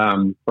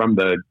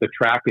the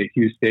track at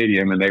Hughes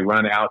Stadium, and they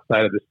run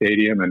outside of the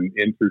stadium and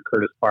in through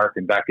Curtis Park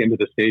and back into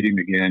the stadium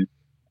again.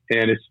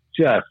 And it's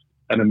just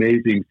an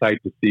amazing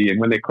sight to see. And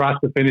when they cross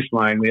the finish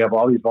line, we have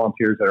all these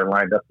volunteers that are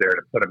lined up there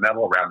to put a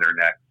medal around their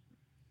neck.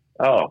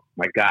 Oh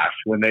my gosh!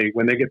 When they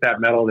get that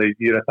medal,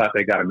 you'd have thought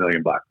they got $1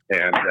 million.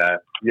 And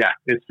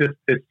it's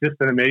just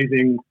an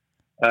amazing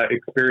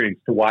experience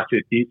to watch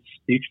it each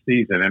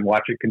season and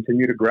watch it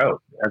continue to grow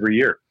every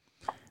year.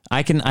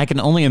 I can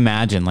only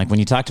imagine, like when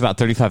you talked about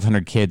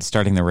 3,500 kids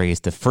starting the race,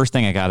 the first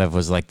thing I got of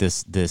was like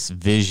this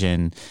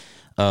vision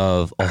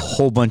of a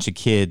whole bunch of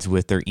kids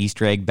with their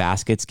Easter egg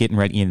baskets getting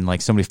ready, and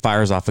like somebody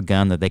fires off a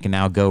gun that they can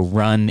now go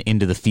run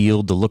into the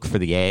field to look for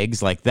the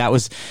eggs. Like that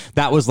was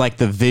like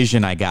the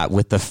vision I got,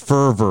 with the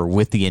fervor,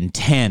 with the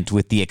intent,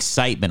 with the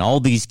excitement, all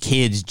these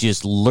kids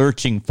just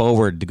lurching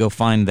forward to go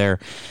find their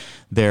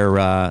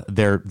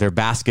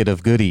basket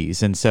of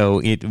goodies. And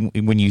so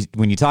when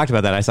you talked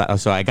about that, I thought, oh,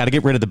 so I got to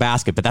get rid of the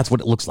basket, but that's what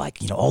it looks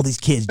like. You know, all these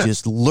kids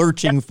just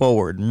lurching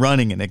forward and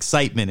running, and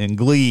excitement and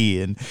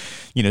glee. And,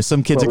 you know,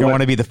 some kids are going to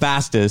want to be the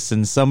fastest,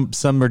 and some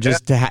are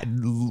just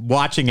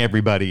watching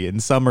everybody,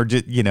 and some are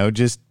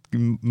just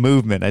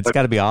movement. It's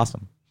got to be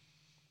awesome.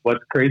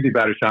 What's crazy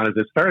about it, Sean, is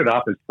it started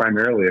off as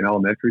primarily an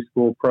elementary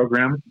school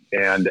program.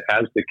 And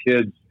as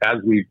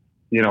we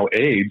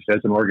aged as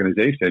an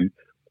organization,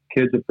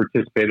 kids have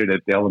participated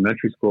at the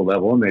elementary school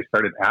level, and they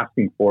started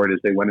asking for it as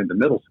they went into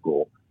middle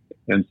school.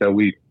 And so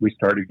we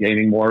started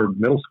gaining more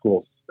middle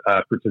school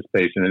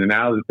participation. And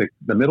now that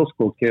the middle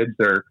school kids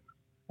are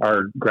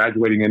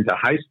graduating into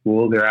high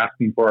school, they're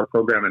asking for our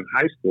program in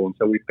high school. And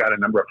so we've got a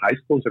number of high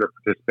schools that are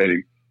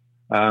participating.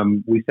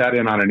 We sat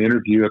in on an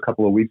interview a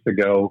couple of weeks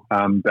ago.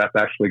 Beth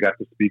actually got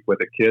to speak with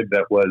a kid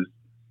that was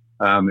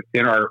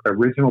in our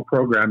original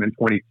program in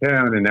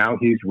 2010, and now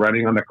he's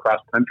running on the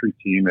cross-country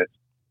team at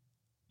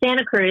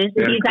Santa Cruz,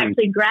 and he's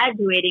actually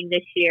graduating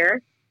this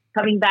year,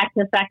 coming back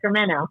to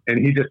Sacramento.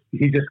 And he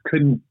just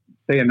couldn't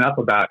say enough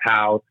about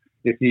how,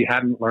 if he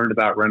hadn't learned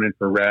about running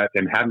for Rhett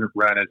and hadn't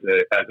run as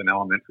an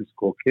elementary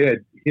school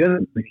kid, he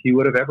doesn't think he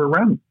would have ever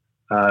run.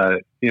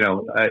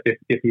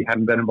 If he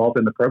hadn't been involved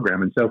in the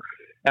program. And so,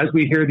 as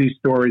we hear these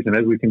stories and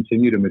as we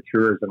continue to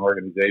mature as an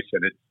organization,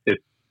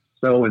 it's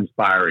so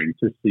inspiring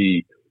to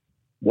see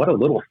what a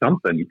little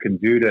something can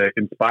do to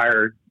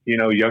inspire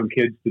young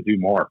kids to do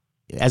more.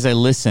 As I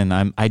listen,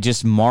 I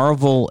just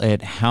marvel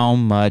at how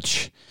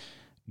much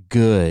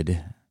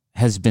good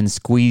has been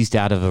squeezed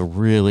out of a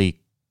really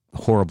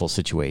horrible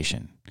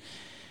situation.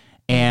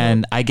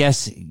 And I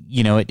guess,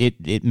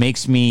 it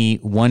makes me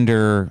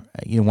wonder,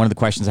 one of the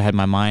questions I had in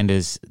my mind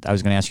is, I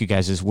was going to ask you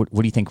guys is, what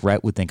do you think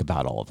Rhett would think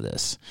about all of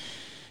this?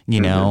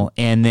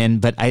 And then,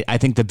 but I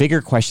think the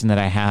bigger question that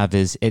I have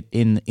is,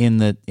 in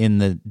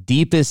the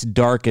deepest,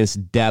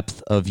 darkest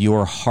depth of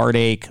your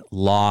heartache,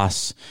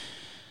 loss,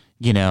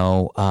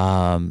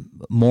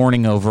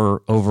 mourning over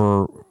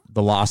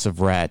the loss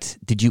of Rhett,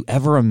 did you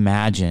ever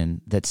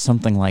imagine that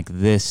something like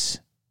this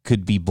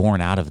could be born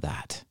out of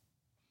that?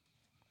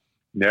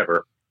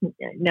 Never.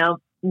 No,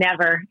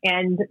 never.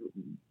 And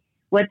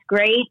what's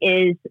great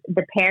is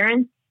the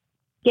parents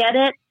get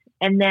it,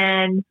 and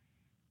then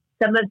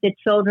some of the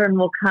children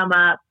will come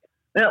up.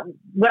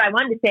 What I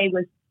wanted to say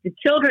was, the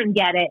children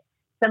get it.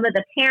 Some of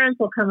the parents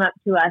will come up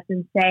to us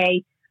and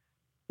say,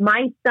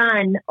 my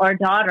son or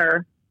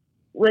daughter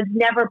was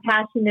never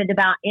passionate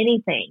about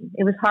anything.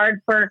 It was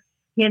hard for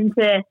him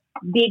to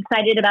be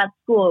excited about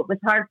school. It was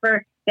hard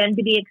for them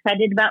to be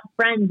excited about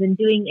friends and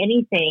doing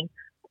anything.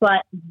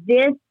 But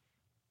this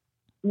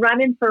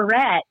running for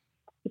Rhett,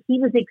 he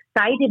was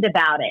excited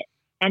about it,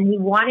 and he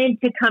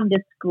wanted to come to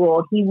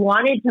school. He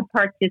wanted to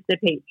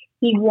participate.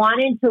 He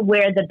wanted to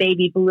wear the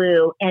baby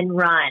blue and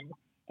run.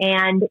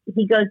 And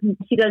she goes,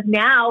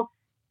 now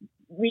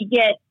we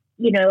get,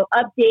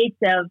 updates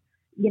of,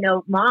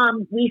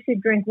 Mom, we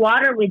should drink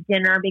water with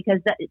dinner because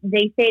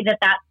they say that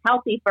that's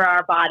healthy for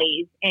our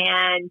bodies.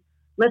 And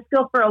let's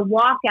go for a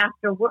walk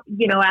after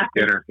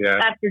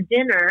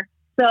dinner.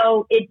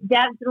 So it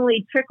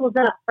definitely trickles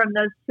up from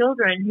those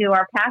children who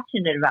are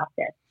passionate about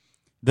this.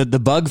 The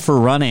bug for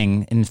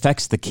running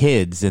infects the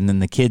kids, and then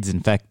the kids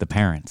infect the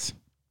parents.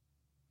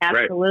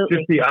 Absolutely.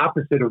 Right. Just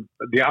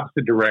the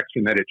opposite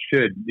direction that it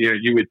should.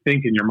 You would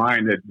think in your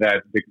mind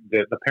that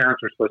the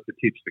parents are supposed to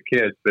teach the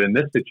kids, but in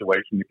this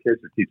situation, the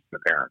kids are teaching the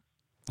parents.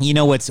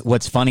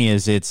 What's funny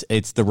is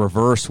it's the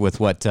reverse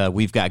with what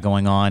we've got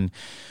going on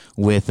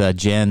with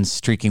Jen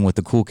streaking with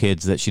the cool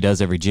kids that she does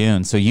every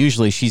June. So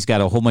usually she's got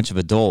a whole bunch of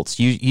adults,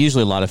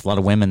 usually a lot of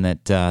women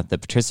that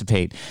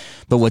participate.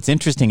 But what's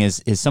interesting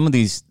is some of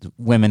these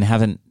women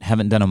haven't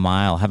done a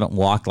mile, haven't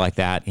walked like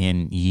that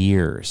in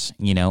years,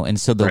 and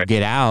so they'll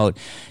get out,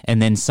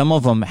 and then some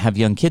of them have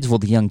young kids. Well,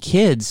 the young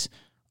kids,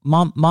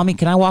 Mommy,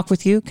 can I walk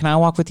with you? Can I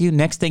walk with you?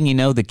 Next thing you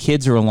know, the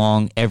kids are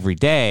along every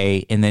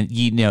day, and then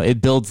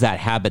it builds that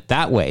habit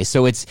that way.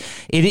 So it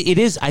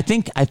is. I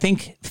think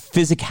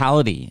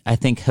physicality. I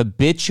think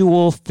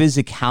habitual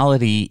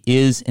physicality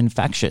is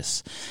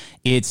infectious.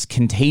 It's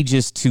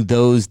contagious to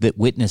those that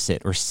witness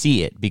it or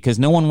see it, because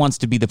no one wants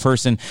to be the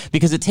person,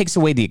 because it takes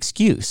away the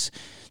excuse.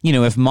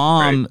 If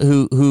mom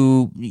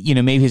who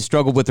maybe has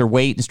struggled with her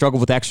weight and struggled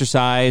with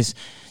exercise,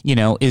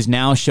 is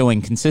now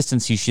showing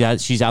consistency.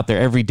 She's out there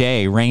every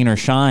day, rain or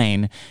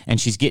shine, and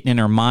she's getting in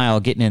her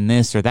mile, getting in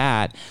this or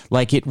that.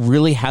 Like, it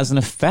really has an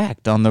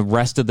effect on the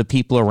rest of the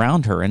people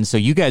around her. And so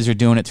you guys are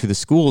doing it through the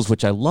schools,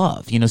 which I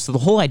love. So the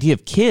whole idea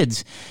of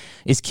kids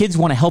is kids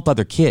want to help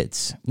other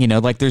kids. You know,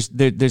 like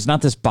there's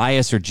not this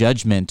bias or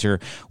judgment or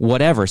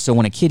whatever. So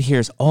when a kid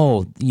hears,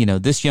 oh, you know,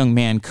 this young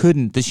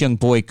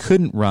boy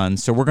couldn't run,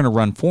 so we're going to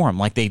run for him.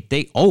 Like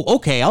oh,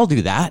 okay, I'll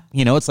do that.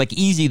 You know, it's like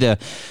easy to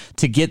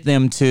get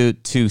them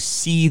to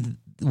see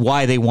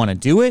why they want to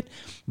do it.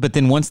 But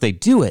then once they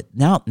do it,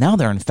 now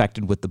they're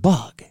infected with the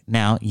bug.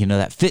 Now, you know,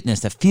 that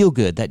fitness, that feel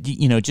good, that,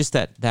 you know, just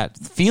that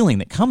feeling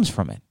that comes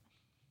from it.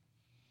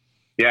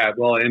 Yeah,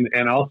 well,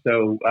 and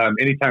also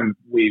anytime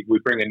we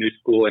bring a new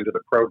school into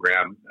the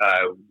program,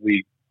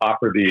 we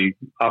offer the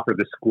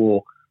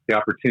school the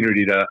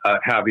opportunity to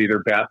have either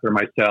Beth or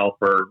myself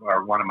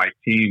or one of my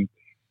team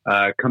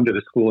come to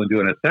the school and do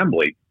an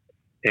assembly.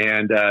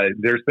 And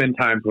there's been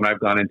times when I've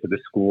gone into the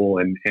school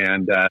and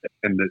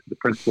the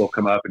principal will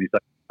come up and he's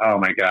like, "Oh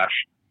my gosh,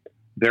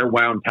 they're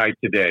wound tight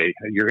today.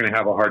 You're going to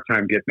have a hard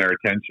time getting their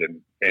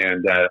attention."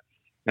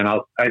 And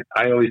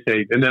I always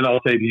say, and then I'll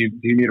say, do you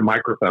need a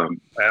microphone?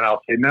 And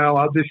I'll say, no,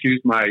 I'll just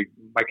use my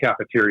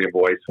cafeteria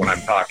voice when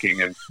I'm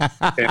talking. And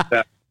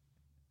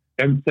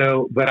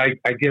so, but I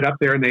get up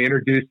there and they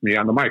introduce me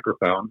on the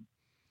microphone.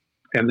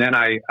 And then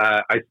I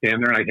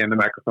stand there and I hand the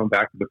microphone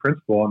back to the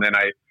principal. And then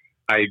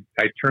I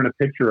turn a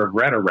picture of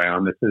Rhett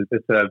around.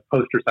 It's a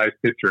poster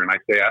sized picture. And I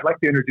say, "I'd like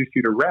to introduce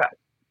you to Rhett."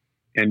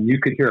 And you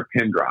could hear a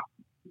pin drop.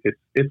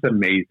 It's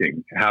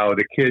amazing how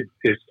the kids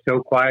is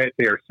so quiet.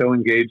 They are so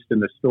engaged in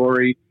the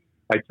story.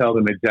 I tell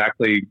them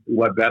exactly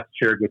what Beth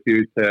shared with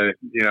you to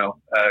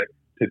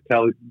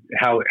tell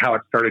how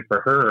it started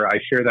for her. I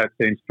share that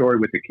same story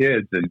with the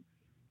kids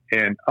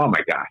and oh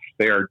my gosh,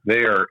 they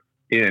are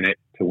in it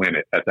to win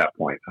it at that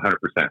point,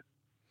 100%.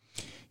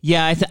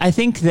 Yeah, I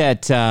think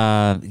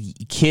that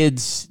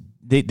kids,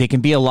 they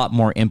can be a lot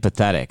more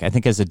empathetic. I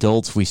think as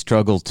adults, we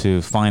struggle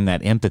to find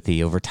that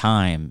empathy over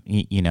time,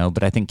 you know,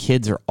 but I think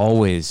kids are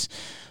always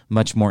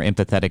much more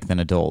empathetic than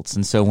adults.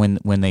 And so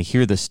when they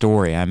hear the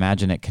story, I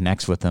imagine it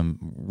connects with them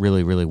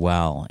really, really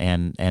well.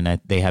 And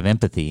they have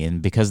empathy.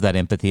 And because of that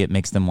empathy, it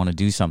makes them want to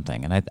do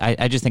something. And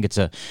I just think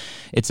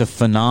it's a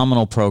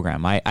phenomenal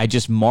program. I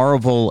just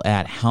marvel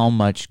at how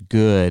much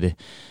good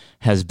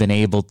has been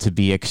able to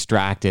be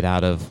extracted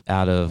out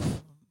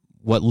of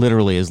what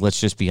literally is, let's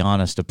just be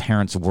honest, a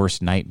parent's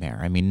worst nightmare.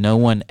 I mean, no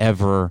one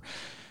ever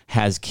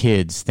has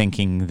kids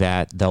thinking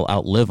that they'll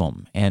outlive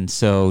them. And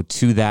so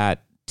to that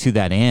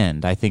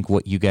end, I think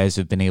what you guys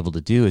have been able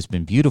to do has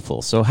been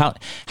beautiful. So how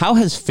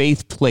has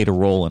faith played a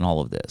role in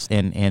all of this?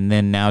 And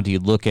then now do you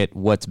look at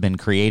what's been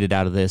created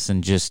out of this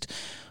and just,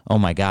 oh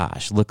my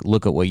gosh,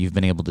 look at what you've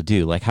been able to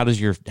do. Like how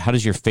does your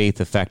faith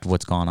affect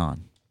what's gone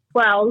on?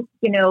 Well,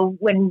 you know,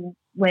 when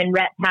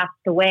Rhett passed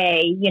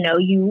away, you know,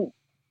 you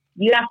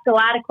asked a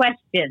lot of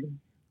questions.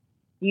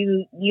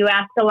 You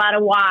asked a lot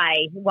of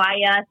why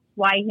us,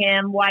 why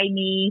him, why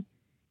me,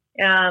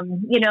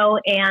 you know,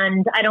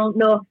 and I don't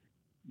know if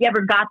you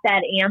ever got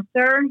that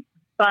answer,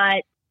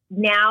 but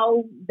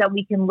now that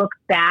we can look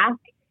back,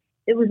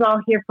 it was all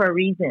here for a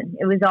reason.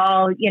 It was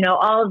all, you know,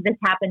 all of this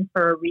happened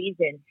for a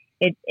reason.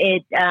 It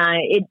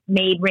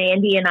made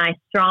Randy and I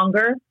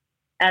stronger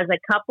as a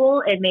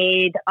couple. It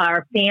made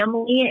our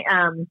family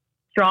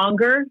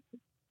stronger.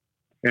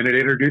 And it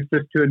introduced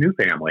us to a new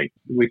family.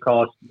 We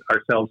call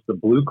ourselves the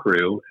Blue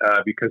Crew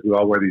because we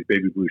all wear these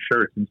baby blue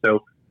shirts. And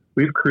so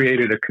we've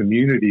created a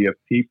community of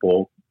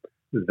people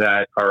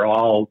that are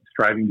all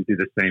striving to do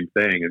the same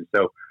thing. And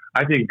so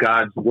I think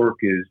God's work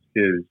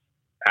is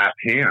at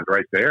hand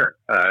right there,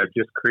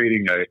 just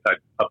creating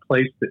a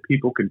place that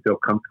people can feel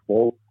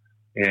comfortable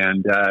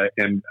and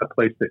a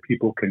place that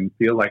people can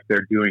feel like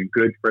they're doing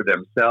good for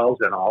themselves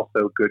and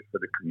also good for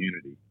the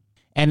community.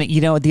 And,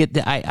 you know,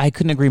 I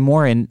couldn't agree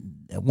more. And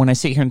when I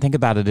sit here and think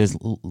about it, is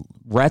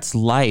Rhett's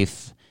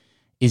life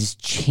is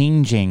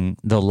changing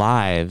the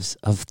lives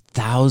of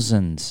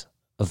thousands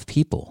of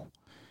people.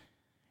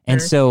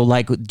 And so,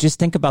 like, just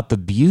think about the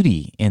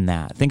beauty in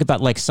that. Think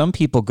about, like, some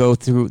people go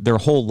through their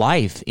whole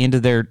life into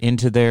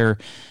their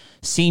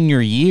senior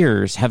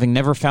years having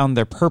never found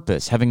their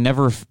purpose, having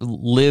never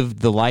lived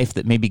the life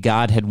that maybe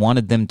God had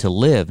wanted them to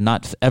live,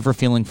 not ever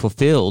feeling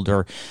fulfilled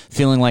or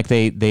feeling like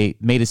they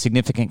made a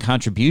significant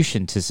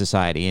contribution to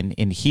society.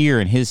 And here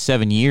in his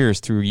 7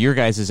 years, through your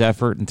guys'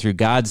 effort and through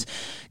God's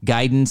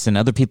guidance and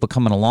other people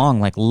coming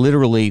along, like,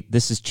 literally,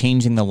 this is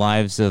changing the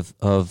lives of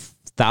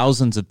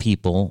thousands of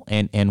people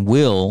and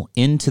will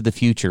into the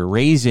future,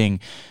 raising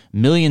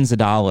millions of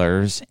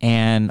dollars,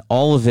 and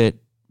all of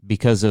it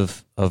because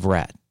of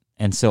Rhett.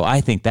 And so I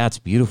think that's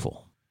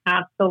beautiful.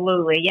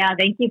 Absolutely. Yeah.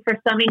 Thank you for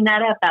summing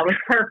that up. That was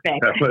perfect.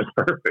 That was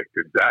perfect.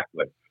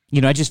 Exactly.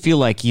 You know, I just feel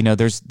like, you know,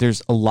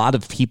 there's a lot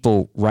of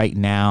people right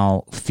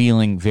now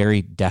feeling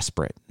very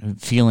desperate,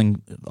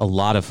 feeling a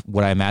lot of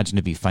what I imagine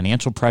to be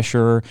financial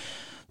pressure,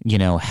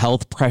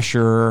 health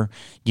pressure.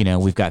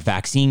 We've got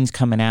vaccines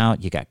coming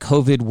out. You got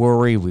COVID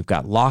worry. We've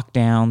got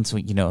lockdowns.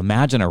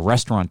 Imagine a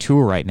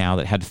restaurateur right now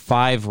that had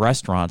 5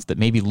 restaurants that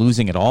may be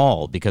losing it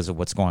all because of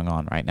what's going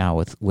on right now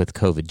with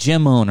COVID.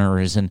 Gym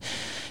owners and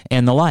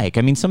the like.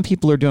 I mean, some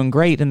people are doing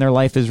great and their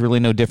life is really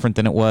no different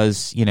than it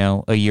was,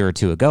 a year or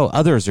two ago.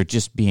 Others are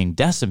just being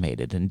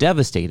decimated and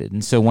devastated.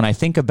 And so when I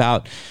think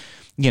about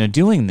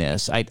doing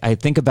this, I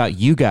think about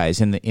you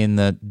guys in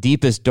the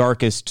deepest,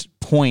 darkest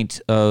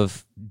point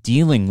of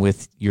dealing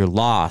with your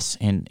loss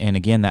and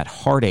again, that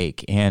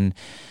heartache and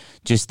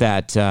just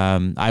that,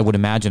 I would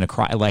imagine a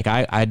cry, like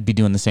I'd be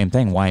doing the same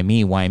thing. Why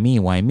me? Why me?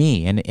 Why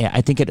me? And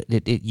I think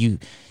you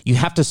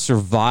have to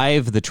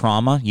survive the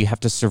trauma. You have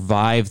to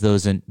survive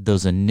those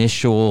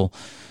initial,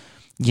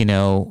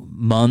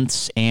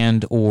 months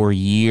and or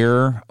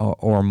year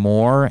or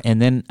more.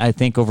 And then I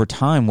think over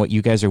time, what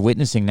you guys are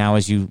witnessing now,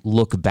 as you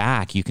look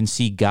back, you can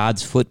see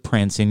God's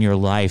footprints in your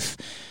life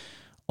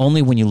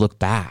only when you look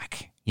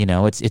back.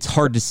 It's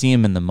hard to see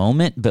him in the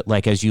moment, but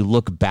like as you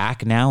look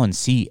back now and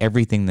see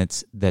everything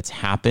that's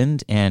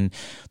happened and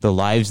the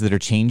lives that are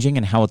changing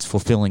and how it's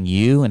fulfilling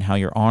you and how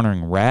you're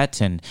honoring Rhett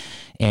and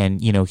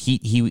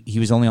he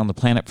was only on the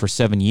planet for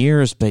 7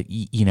 years, but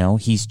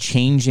he's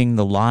changing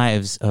the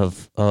lives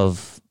of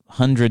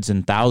hundreds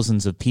and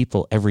thousands of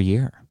people every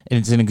year. And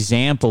it's an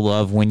example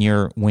of when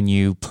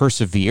you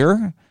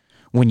persevere,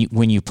 when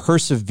you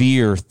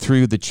persevere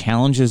through the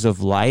challenges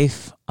of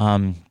life,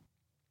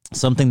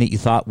 something that you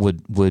thought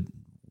would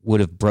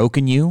have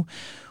broken you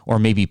or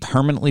maybe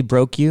permanently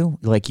broke you,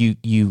 like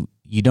you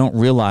don't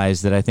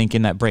realize that. I think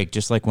in that break,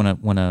 just like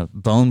when a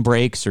bone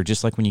breaks or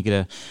just like when you get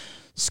a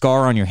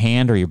scar on your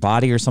hand or your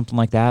body or something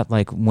like that,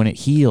 like when it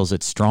heals,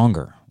 it's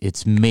stronger.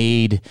 It's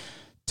made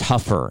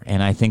tougher.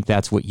 And I think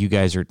that's what you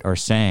guys are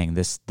saying.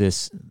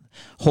 This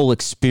whole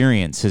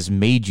experience has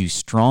made you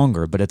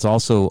stronger, but it's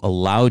also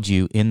allowed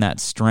you in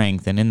that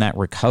strength and in that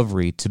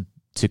recovery to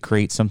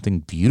create something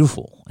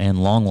beautiful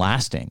and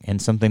long-lasting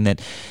and something that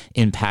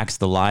impacts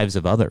the lives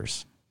of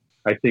others.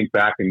 I think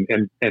back,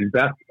 and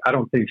Beth, I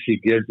don't think she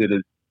gives it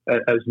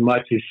as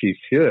much as she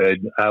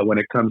should when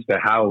it comes to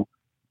how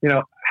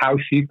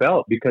she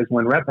felt. Because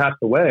when Rhett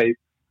passed away,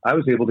 I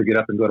was able to get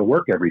up and go to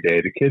work every day.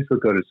 The kids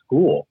would go to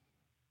school.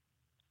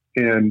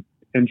 And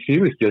she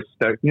was just,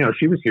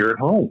 she was here at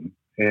home.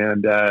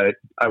 And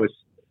I was,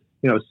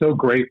 so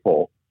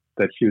grateful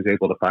that she was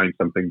able to find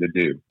something to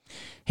do.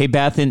 Hey,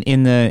 Beth,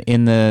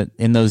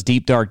 in those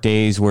deep, dark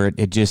days where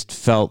it just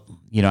felt,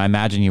 I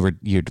imagine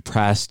you're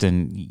depressed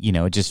and,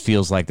 it just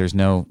feels like there's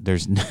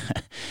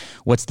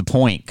what's the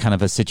point kind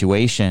of a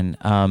situation.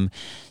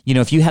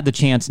 If you had the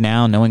chance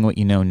now, knowing what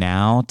you know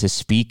now, to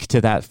speak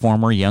to that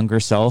former younger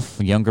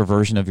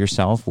version of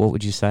yourself, what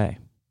would you say?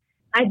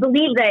 I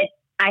believe that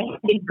I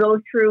had to go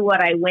through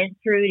what I went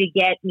through to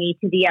get me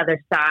to the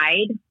other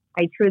side.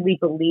 I truly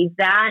believe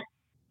that.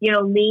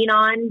 Lean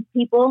on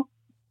people,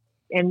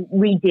 and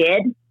we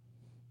did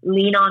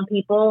lean on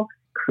people,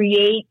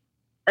 create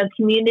a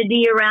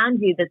community around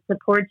you that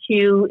supports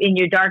you in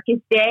your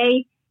darkest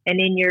day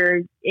and in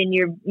your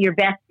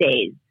best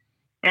days.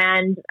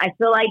 And I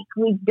feel like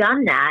we've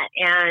done that.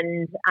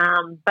 And,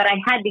 but I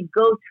had to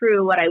go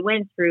through what I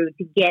went through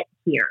to get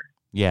here.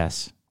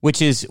 Yes.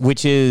 Which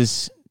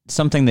is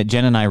something that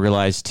Jen and I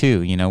realized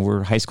too.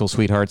 We're high school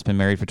sweethearts, been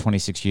married for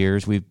 26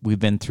 years. We've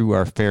been through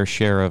our fair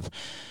share of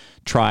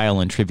trial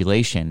and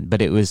tribulation,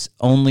 but it was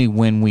only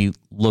when we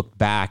looked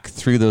back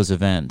through those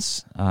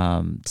events,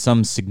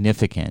 some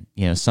significant,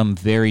 some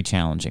very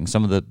challenging,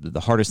 some of the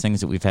hardest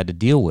things that we've had to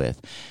deal with,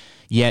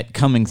 yet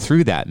coming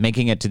through that,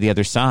 making it to the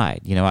other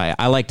side.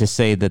 I like to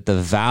say that the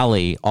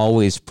valley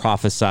always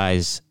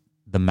prophesies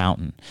the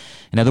mountain.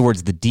 In other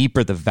words, the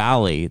deeper the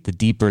valley, the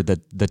deeper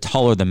the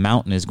taller the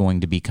mountain is going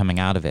to be coming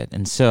out of it.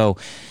 And so,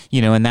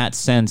 in that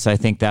sense, I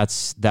think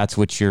that's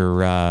what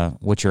you're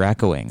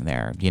echoing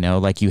there.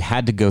 Like you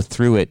had to go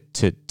through it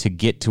to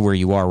get to where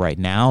you are right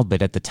now,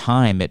 but at the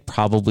time, it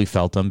probably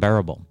felt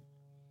unbearable.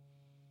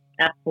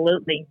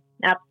 Absolutely,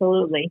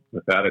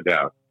 without a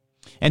doubt.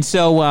 And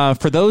so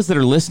for those that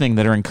are listening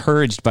that are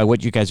encouraged by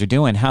what you guys are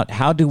doing,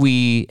 how do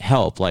we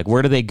help? Like,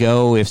 where do they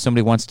go if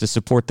somebody wants to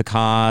support the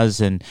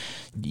cause? And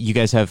you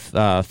guys have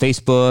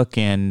Facebook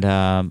and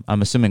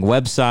I'm assuming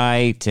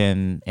website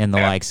and the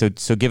like.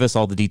 So give us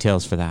all the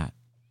details for that.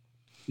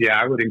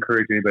 Yeah, I would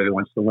encourage anybody that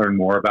wants to learn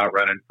more about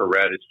Running for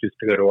Rhett. It's just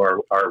to go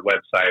to our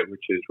website,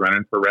 which is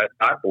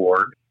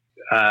runningforrhett.org.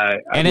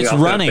 And it's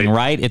running,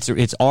 right? It's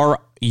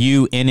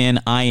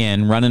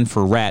RUNNIN, Running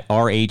for Rhett,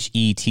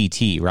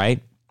 RHETT,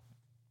 right?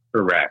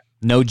 Correct.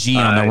 No G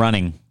on the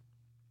running.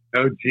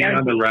 No G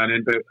on the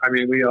running, but I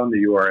mean, we own the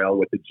URL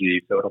with the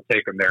G, so it'll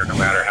take them there no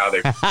matter how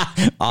they.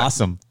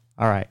 Awesome.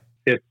 All right.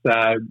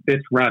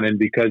 It's running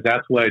because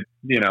that's what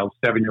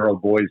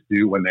 7-year-old boys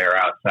do when they're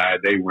outside.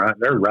 They run.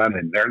 They're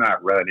running. They're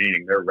not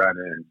running. They're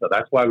running. So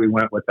that's why we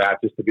went with that,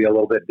 just to be a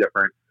little bit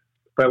different.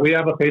 But we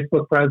have a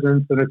Facebook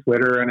presence and a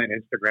Twitter and an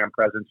Instagram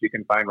presence. You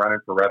can find Running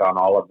for Rhett on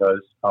all of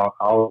those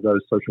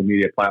social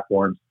media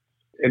platforms.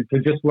 and to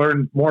just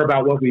learn more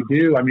about what we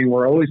do. I mean,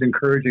 we're always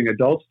encouraging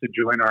adults to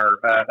join our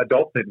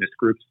adult fitness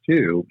groups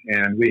too.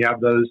 And we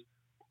have those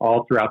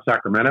all throughout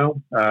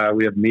Sacramento.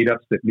 We have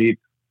meetups that meet,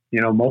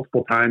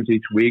 multiple times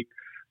each week.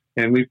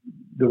 And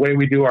the way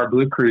we do our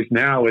Blue Crews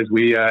now is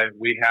we have,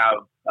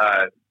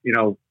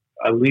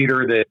 a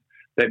leader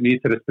that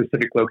meets at a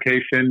specific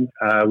location.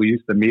 We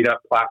use the Meetup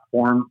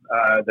platform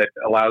that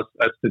allows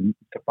us to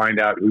find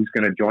out who's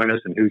going to join us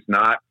and who's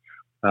not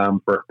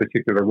for a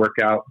particular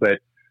workout. But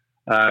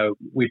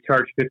we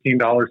charge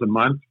 $15 a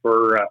month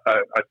for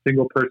a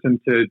single person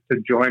to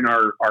join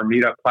our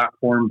Meetup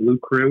platform, Blue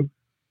Crew,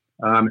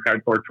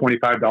 or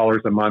 $25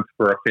 a month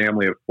for a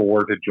family of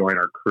 4 to join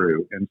our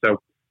crew. And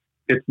so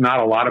it's not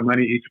a lot of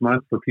money each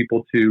month for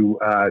people to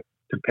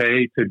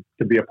pay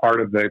to be a part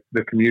of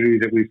the community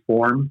that we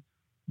form,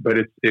 but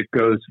it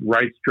goes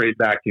right straight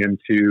back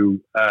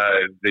into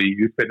the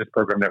youth fitness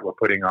program that we're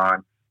putting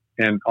on,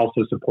 and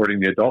also supporting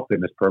the adult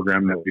fitness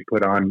program that we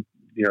put on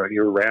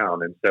year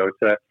round. And so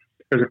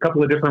there's a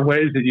couple of different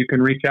ways that you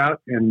can reach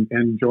out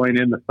and join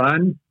in the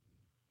fun,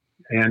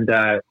 and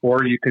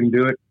or you can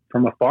do it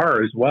from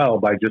afar as well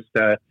by just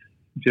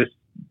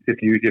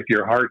if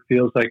your heart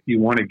feels like you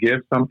want to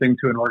give something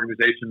to an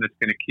organization that's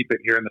going to keep it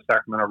here in the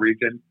Sacramento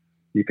region,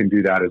 you can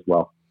do that as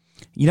well.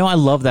 I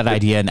love that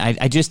idea. And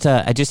I just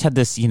had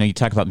this, you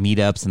talk about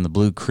meetups and the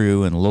Blue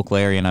Crew and the local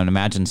area, and I would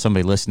imagine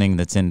somebody listening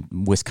that's in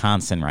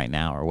Wisconsin right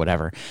now or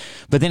whatever.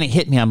 But then it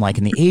hit me. I'm like,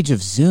 in the age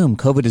of Zoom,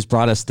 COVID has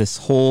brought us this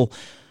whole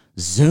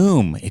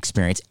Zoom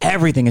experience.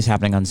 Everything is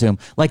happening on Zoom.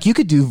 Like, you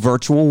could do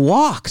virtual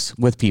walks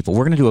with people.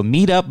 We're going to do a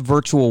meetup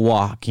virtual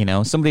walk.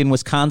 Somebody in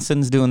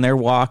Wisconsin's doing their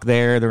walk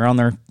there. They're on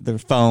their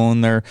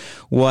phone, their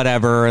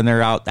whatever, and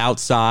they're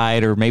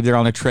outside, or maybe they're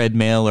on a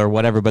treadmill or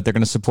whatever, but they're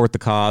going to support the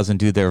cause and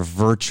do their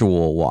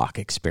virtual walk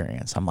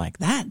experience. I'm like,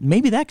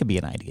 maybe that could be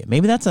an idea.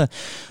 Maybe that's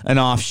an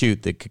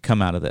offshoot that could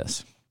come out of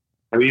this.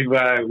 We've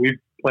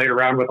played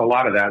around with a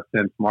lot of that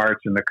since March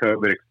and the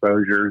COVID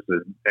exposures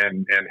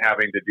and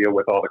having to deal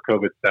with all the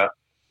COVID stuff.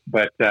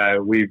 But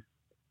we've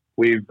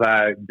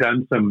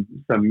done some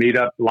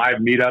live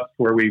meetups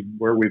where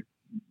we've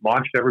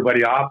launched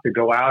everybody off to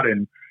go out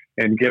and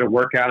get a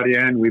workout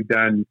in. We've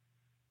done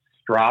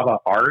Strava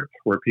art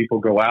where people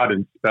go out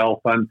and spell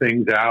fun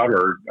things out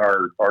or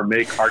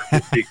make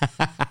artistic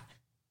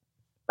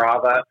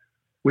Strava.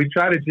 We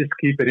try to just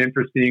keep it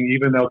interesting,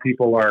 even though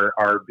people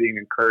are being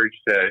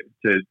encouraged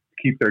to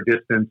keep their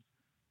distance.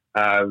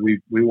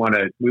 We want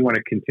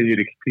to continue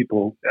to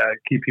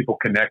keep people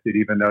connected,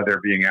 even though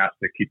they're being asked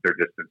to keep their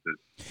distances.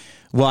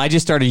 Well, I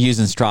just started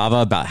using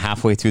Strava about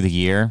halfway through the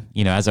year.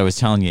 As I was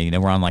telling you,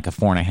 we're on like a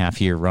 4.5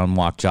 year run,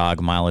 walk, jog,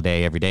 a mile a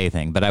day, every day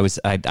thing. But I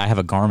have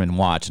a Garmin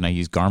watch, and I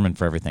use Garmin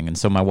for everything. And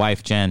so my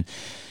wife, Jen,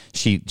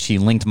 she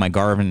linked my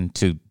Garmin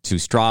to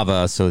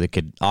Strava so that it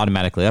could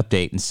automatically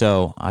update. And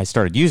so I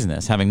started using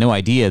this, having no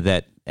idea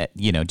that,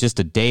 just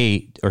a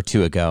day or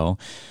two ago,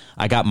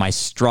 I got my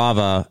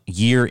Strava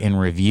year in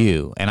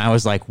review, and I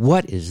was like,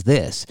 what is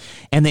this?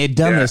 And they had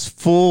done this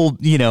full,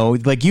 video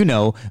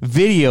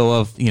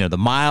of, the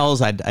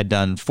miles. I'd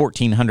done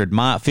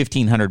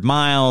 1,500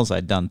 miles.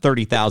 I'd done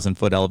 30,000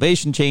 foot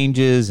elevation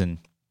changes and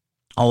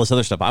all this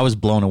other stuff. I was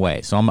blown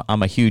away. So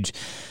I'm a huge...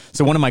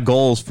 So one of my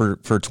goals for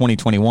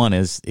 2021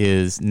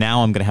 is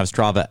now I'm going to have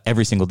Strava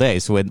every single day.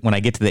 So when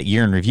I get to that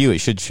year in review, it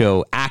should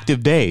show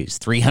active days,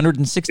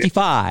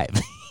 365.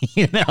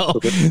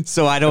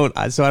 So I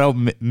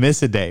don't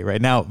miss a day. Right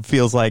now, it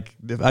feels like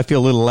I feel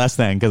a little less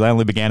than, because I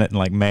only began it in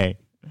like May.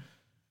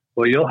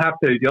 Well, you'll have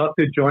to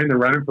join the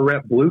Running for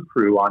Rep Blue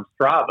Crew on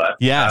Strava.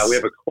 Yes, we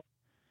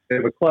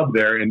have a club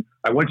there, and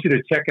I want you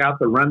to check out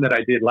the run that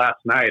I did last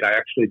night. I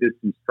actually did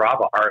some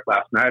Strava art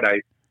last night.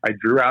 I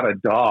drew out a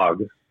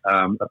dog.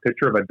 A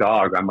picture of a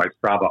dog on my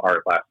Strava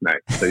art last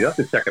night. So you have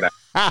to check it out.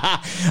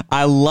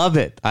 I love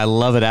it.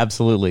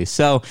 Absolutely.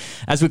 So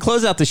as we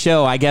close out the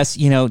show, I guess,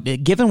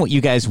 given what you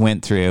guys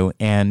went through,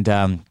 and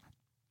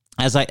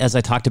as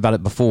I talked about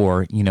it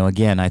before,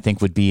 again, I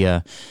think would be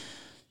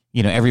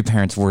every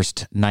parent's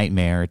worst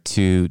nightmare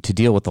to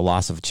deal with the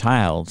loss of a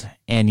child.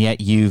 And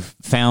yet you've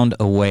found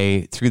a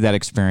way through that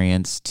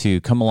experience to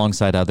come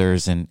alongside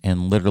others and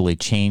literally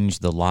change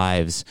the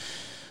lives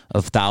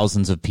of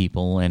thousands of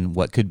people and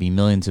what could be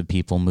millions of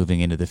people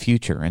moving into the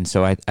future. And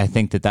so I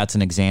think that that's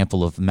an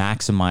example of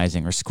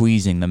maximizing or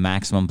squeezing the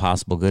maximum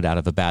possible good out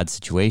of a bad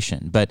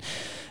situation. But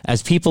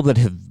as people that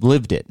have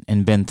lived it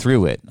and been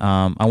through it,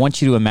 I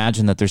want you to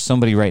imagine that there's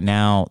somebody right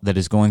now that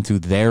is going through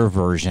their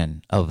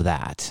version of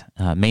that.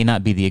 May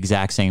not be the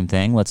exact same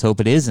thing. Let's hope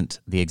it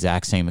isn't the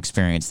exact same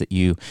experience that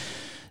you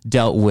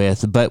dealt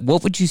with, but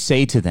what would you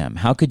say to them?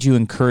 How could you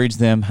encourage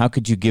them? How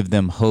could you give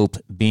them hope,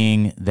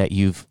 being that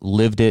you've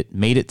lived it,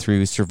 made it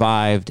through,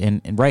 survived, and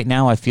right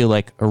now I feel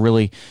like are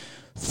really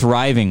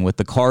thriving with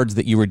the cards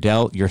that you were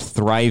dealt? You're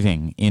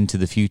thriving into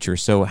the future.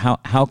 So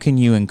how can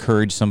you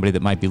encourage somebody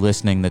that might be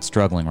listening that's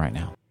struggling right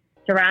now?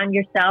 Surround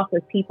yourself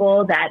with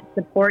people that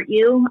support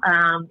you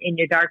in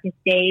your darkest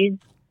days,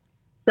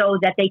 so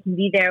that they can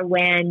be there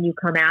when you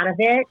come out of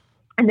it.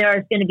 And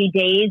there's going to be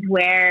days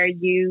where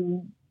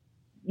you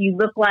you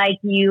look like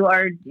you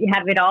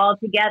have it all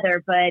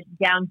together, but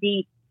down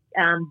deep,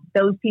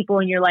 those people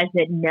in your life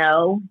that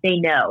know, they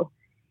know.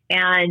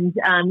 And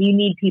you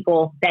need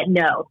people that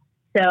know.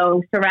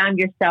 So surround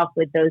yourself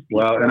with those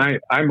people. Well, and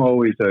I'm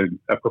always a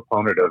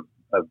proponent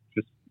of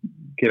just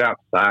get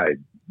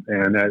outside.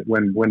 And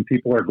when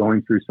people are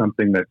going through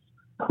something that's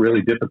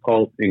really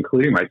difficult,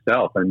 including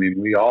myself, I mean,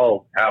 we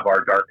all have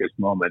our darkest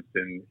moments,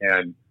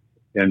 and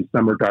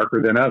some are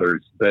darker than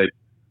others. But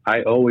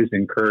I always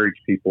encourage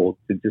people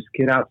to just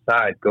get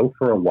outside, go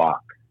for a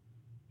walk,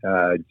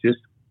 just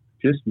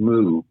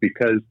move,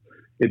 because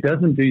it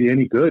doesn't do you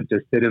any good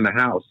to sit in the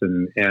house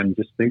and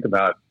just think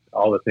about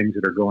all the things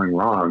that are going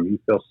wrong. You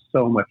feel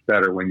so much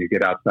better when you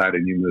get outside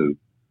and you move.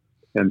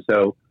 And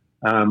so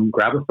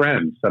grab a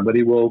friend.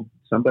 Somebody will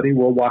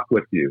walk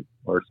with you,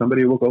 or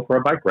somebody will go for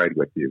a bike ride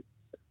with you.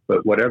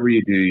 But whatever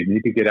you do, you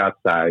need to get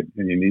outside,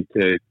 and you need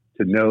to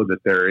know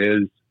that there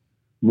is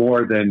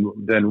more than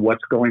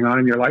what's going on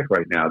in your life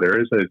right now.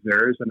 There is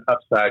an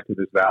upside to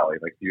this valley,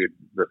 like you had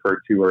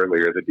referred to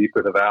earlier. The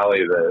deeper the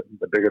valley, the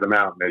bigger the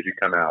mountain as you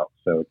come out.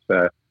 So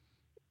it's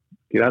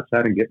get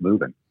outside and get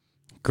moving.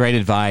 Great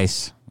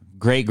advice.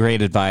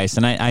 Great advice.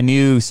 And I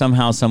knew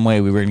somehow, some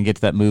way we were going to get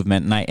to that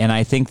movement. And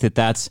I think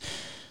that's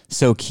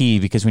so key,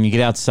 because when you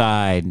get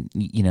outside,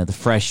 you know, the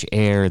fresh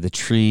air, the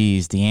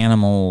trees, the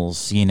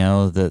animals, you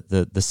know,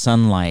 the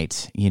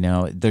sunlight, you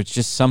know, there's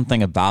just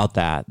something about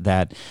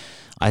that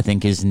I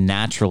think is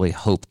naturally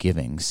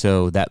hope-giving.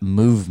 So that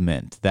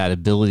movement, that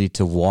ability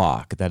to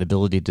walk, that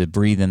ability to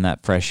breathe in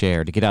that fresh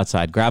air, to get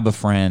outside, grab a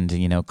friend,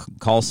 you know,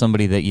 call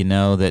somebody that you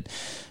know that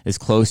is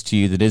close to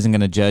you, that isn't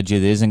going to judge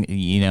you, that isn't,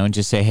 you know, and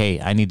just say, hey,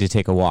 I need to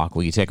take a walk.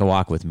 Will you take a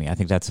walk with me? I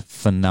think that's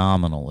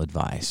phenomenal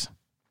advice.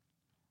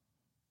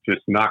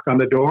 Just knock on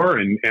the door,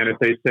 and if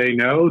they say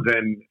no,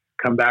 then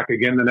come back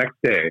again the next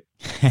day.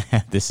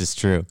 This is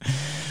true.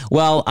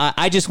 Well,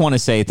 I just want to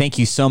say thank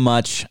you so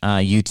much,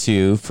 you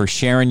two, for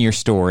sharing your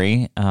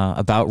story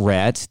about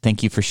Rhett.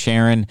 Thank you for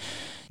sharing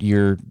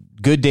your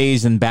good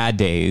days and bad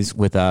days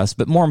with us.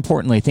 But more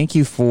importantly, thank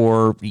you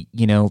for,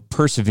 you know,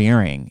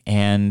 persevering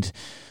and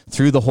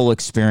through the whole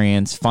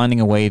experience,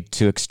 finding a way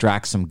to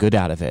extract some good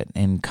out of it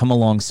and come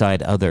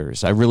alongside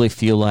others. I really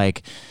feel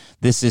like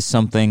this is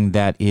something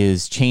that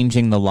is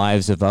changing the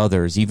lives of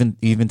others,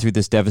 even through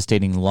this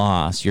devastating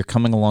loss. You're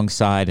coming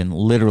alongside and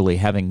literally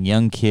having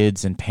young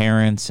kids and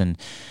parents and,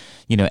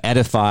 you know,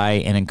 edify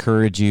and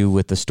encourage you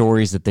with the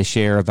stories that they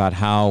share about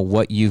how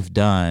what you've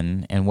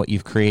done and what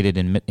you've created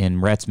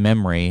in Rhett's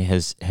memory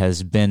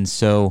has been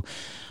so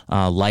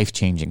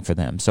life-changing for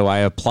them. So I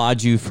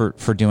applaud you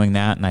for doing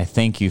that, and I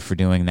thank you for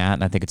doing that,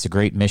 and I think it's a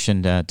great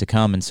mission to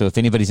come. And so if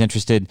anybody's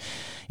interested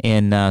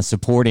in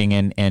supporting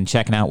and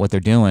checking out what they're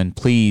doing,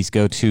 please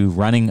go to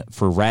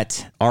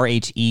runningforrhett,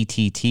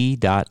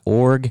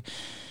 RHETT.org,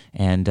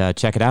 and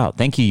check it out.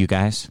 Thank you, you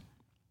guys.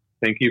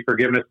 Thank you for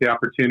giving us the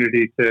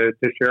opportunity to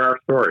share our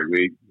story.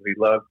 We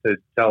love to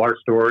tell our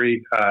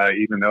story,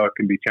 even though it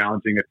can be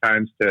challenging at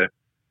times to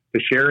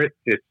share it.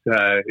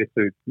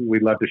 We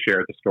love to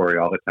share the story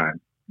all the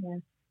time. Yeah.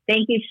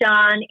 Thank you,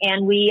 Sean,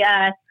 and we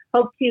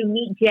hope to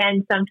meet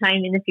Jen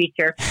sometime in the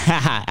future.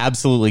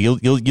 Absolutely,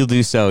 you'll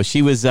do so.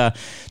 She was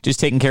just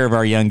taking care of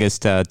our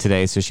youngest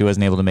today, so she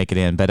wasn't able to make it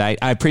in. But I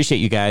appreciate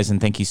you guys,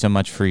 and thank you so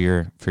much for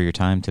your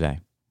time today.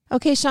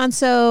 Okay, Sean,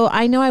 so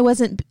I know I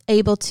wasn't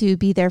able to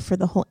be there for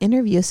the whole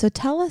interview, so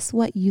tell us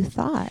what you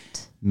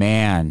thought.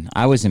 Man,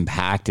 I was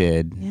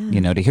impacted,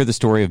 you know, to hear the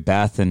story of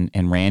Beth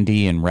and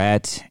Randy and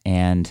Rhett.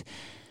 And,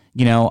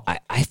 you know,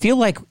 I feel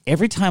like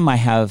every time I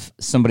have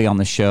somebody on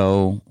the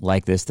show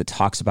like this that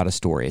talks about a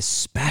story,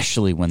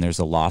 especially when there's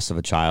a loss of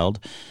a child,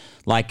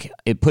 like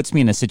it puts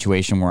me in a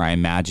situation where I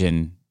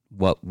imagine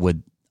what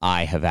would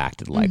I have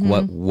acted like,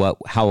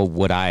 how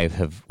would I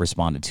have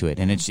responded to it?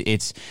 And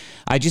it's,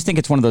 I just think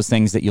it's one of those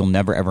things that you'll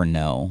never ever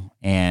know,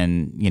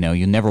 and you know,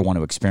 you never want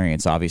to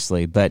experience,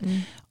 obviously. But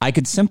I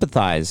could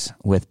sympathize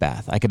with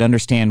Beth. I could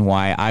understand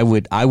why I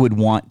would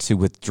want to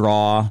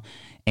withdraw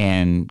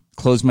and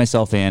close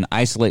myself in,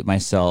 isolate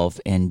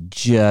myself, and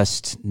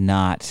just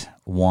not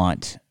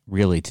want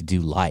really to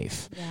do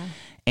life. Yeah.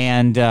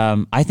 And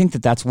I think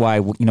that's why,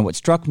 you know, what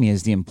struck me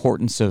is the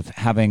importance of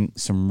having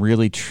some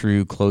really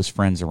true close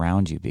friends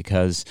around you,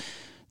 because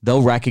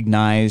they'll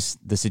recognize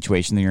the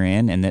situation that you're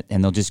in,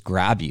 and they'll just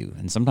grab you.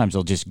 And sometimes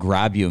they'll just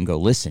grab you and go,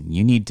 listen,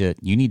 you need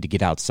to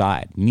get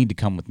outside. You need to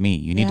come with me.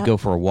 You need to go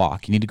for a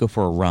walk. You need to go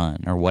for a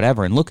run or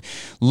whatever. And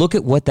look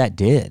at what that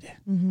did.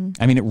 Mm-hmm.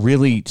 I mean, it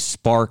really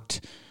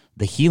sparked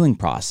the healing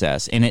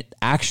process, and it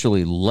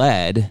actually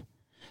led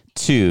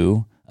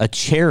to a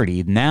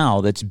charity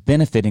now that's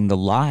benefiting the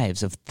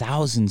lives of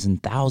thousands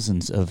and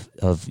thousands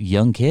of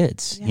young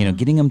kids, you know,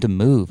 getting them to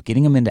move,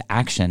 getting them into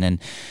action,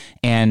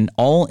 and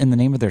all in the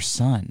name of their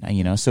son,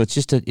 you know. So it's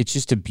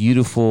just a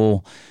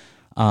beautiful,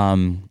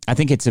 I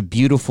think it's a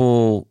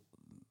beautiful,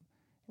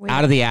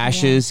 out of the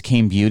ashes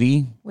came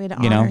beauty. Way to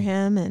honor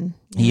him. And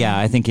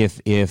I think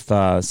if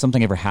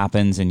something ever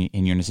happens and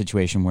you're in a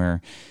situation where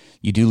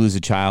you do lose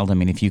a child, I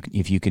mean,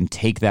 if you can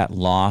take that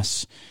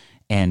loss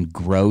and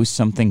grows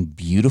something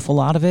beautiful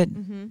out of it,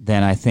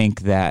 then I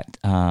think that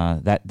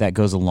that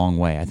goes a long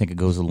way. I think it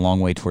goes a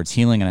long way towards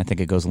healing, and I think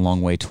it goes a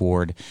long way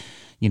toward,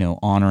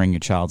 honoring your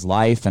child's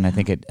life, and I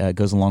think it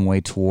goes a long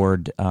way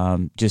toward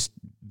just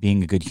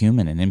being a good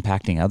human and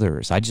impacting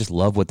others. I just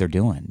love what they're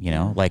doing.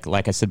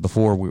 Like I said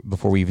before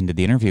we even did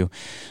the interview.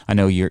 I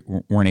know you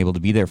weren't able to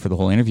be there for the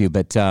whole interview,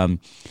 but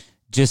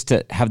just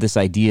to have this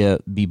idea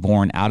be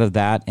born out of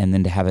that, and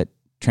then to have it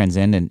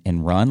transcend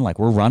and run, like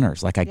we're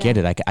runners. Like I get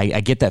it.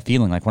 I get that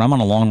feeling. Like when I'm on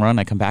a long run,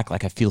 I come back,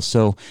 like I feel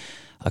so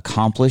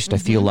accomplished. I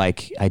feel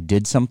like I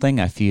did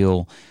something. I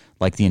feel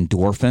like the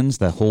endorphins,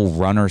 the whole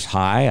runner's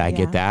high. I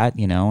get that,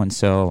 and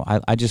so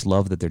I just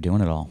love that they're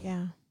doing it all.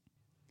 Yeah.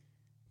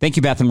 Thank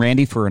you, Beth and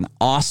Randy, for an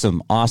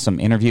awesome, awesome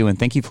interview. And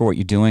thank you for what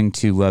you're doing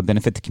to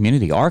benefit the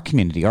community, our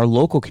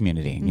local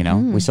community.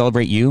 We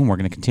celebrate you, and we're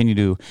going to continue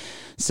to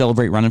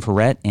celebrate Running for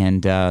Rhett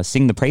and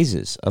sing the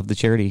praises of the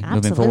charity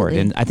moving forward.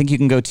 And I think you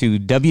can go to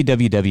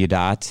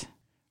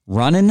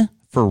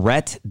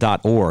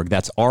www.runninforrhett.org.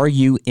 That's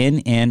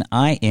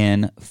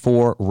RUNNIN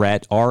for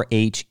Rhett,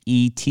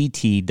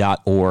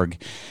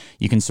 RHETT.org.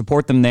 You can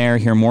support them there,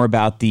 hear more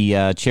about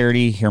the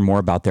charity, hear more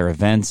about their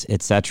events,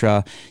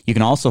 etc. You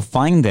can also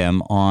find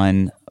them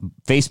on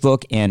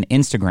Facebook and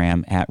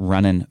Instagram at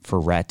Runnin'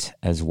 for Rhett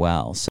as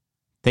well. So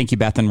thank you,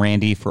 Beth and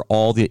Randy, for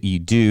all that you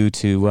do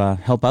to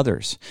help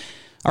others.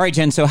 All right,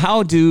 Jen, so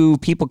how do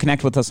people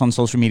connect with us on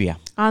social media?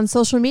 On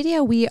social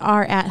media, we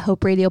are at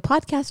Hope Radio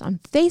Podcast on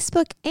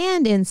Facebook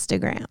and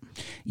Instagram.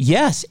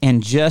 Yes,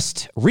 and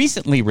just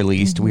recently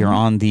released, we are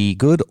on the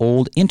good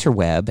old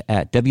interweb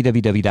at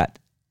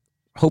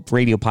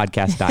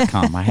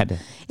www.hoperadiopodcast.com. I had to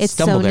It's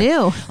stumble so there.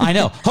 new. I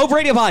know. Hope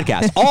Radio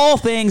Podcast. All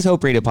things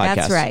Hope Radio Podcast.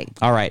 That's right.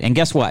 All right, and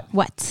guess what?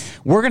 What?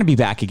 We're going to be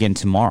back again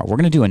tomorrow. We're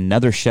going to do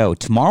another show.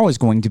 Tomorrow is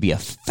going to be a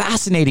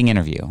fascinating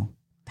interview.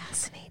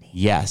 Fascinating.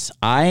 Yes,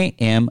 I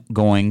am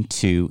going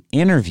to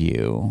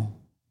interview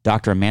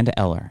Dr. Amanda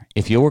Eller.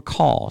 If you'll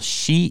recall,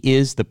 she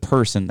is the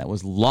person that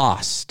was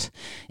lost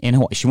in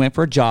Hawaii. She went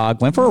for a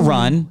jog, went for a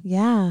run.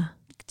 Yeah.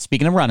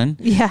 Speaking of running,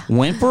 Yeah.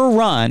 went for a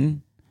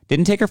run,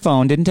 didn't take her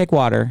phone, didn't take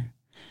water.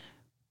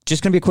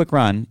 Just going to be a quick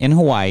run in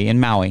Hawaii, in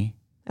Maui.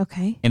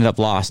 Okay. Ended up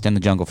lost in the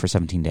jungle for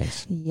 17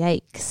 days.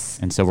 Yikes.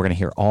 And so we're going to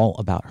hear all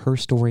about her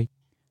story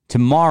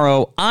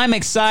tomorrow. I'm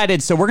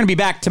excited. So we're going to be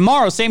back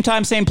tomorrow, same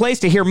time, same place,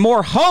 to hear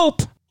more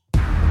Hope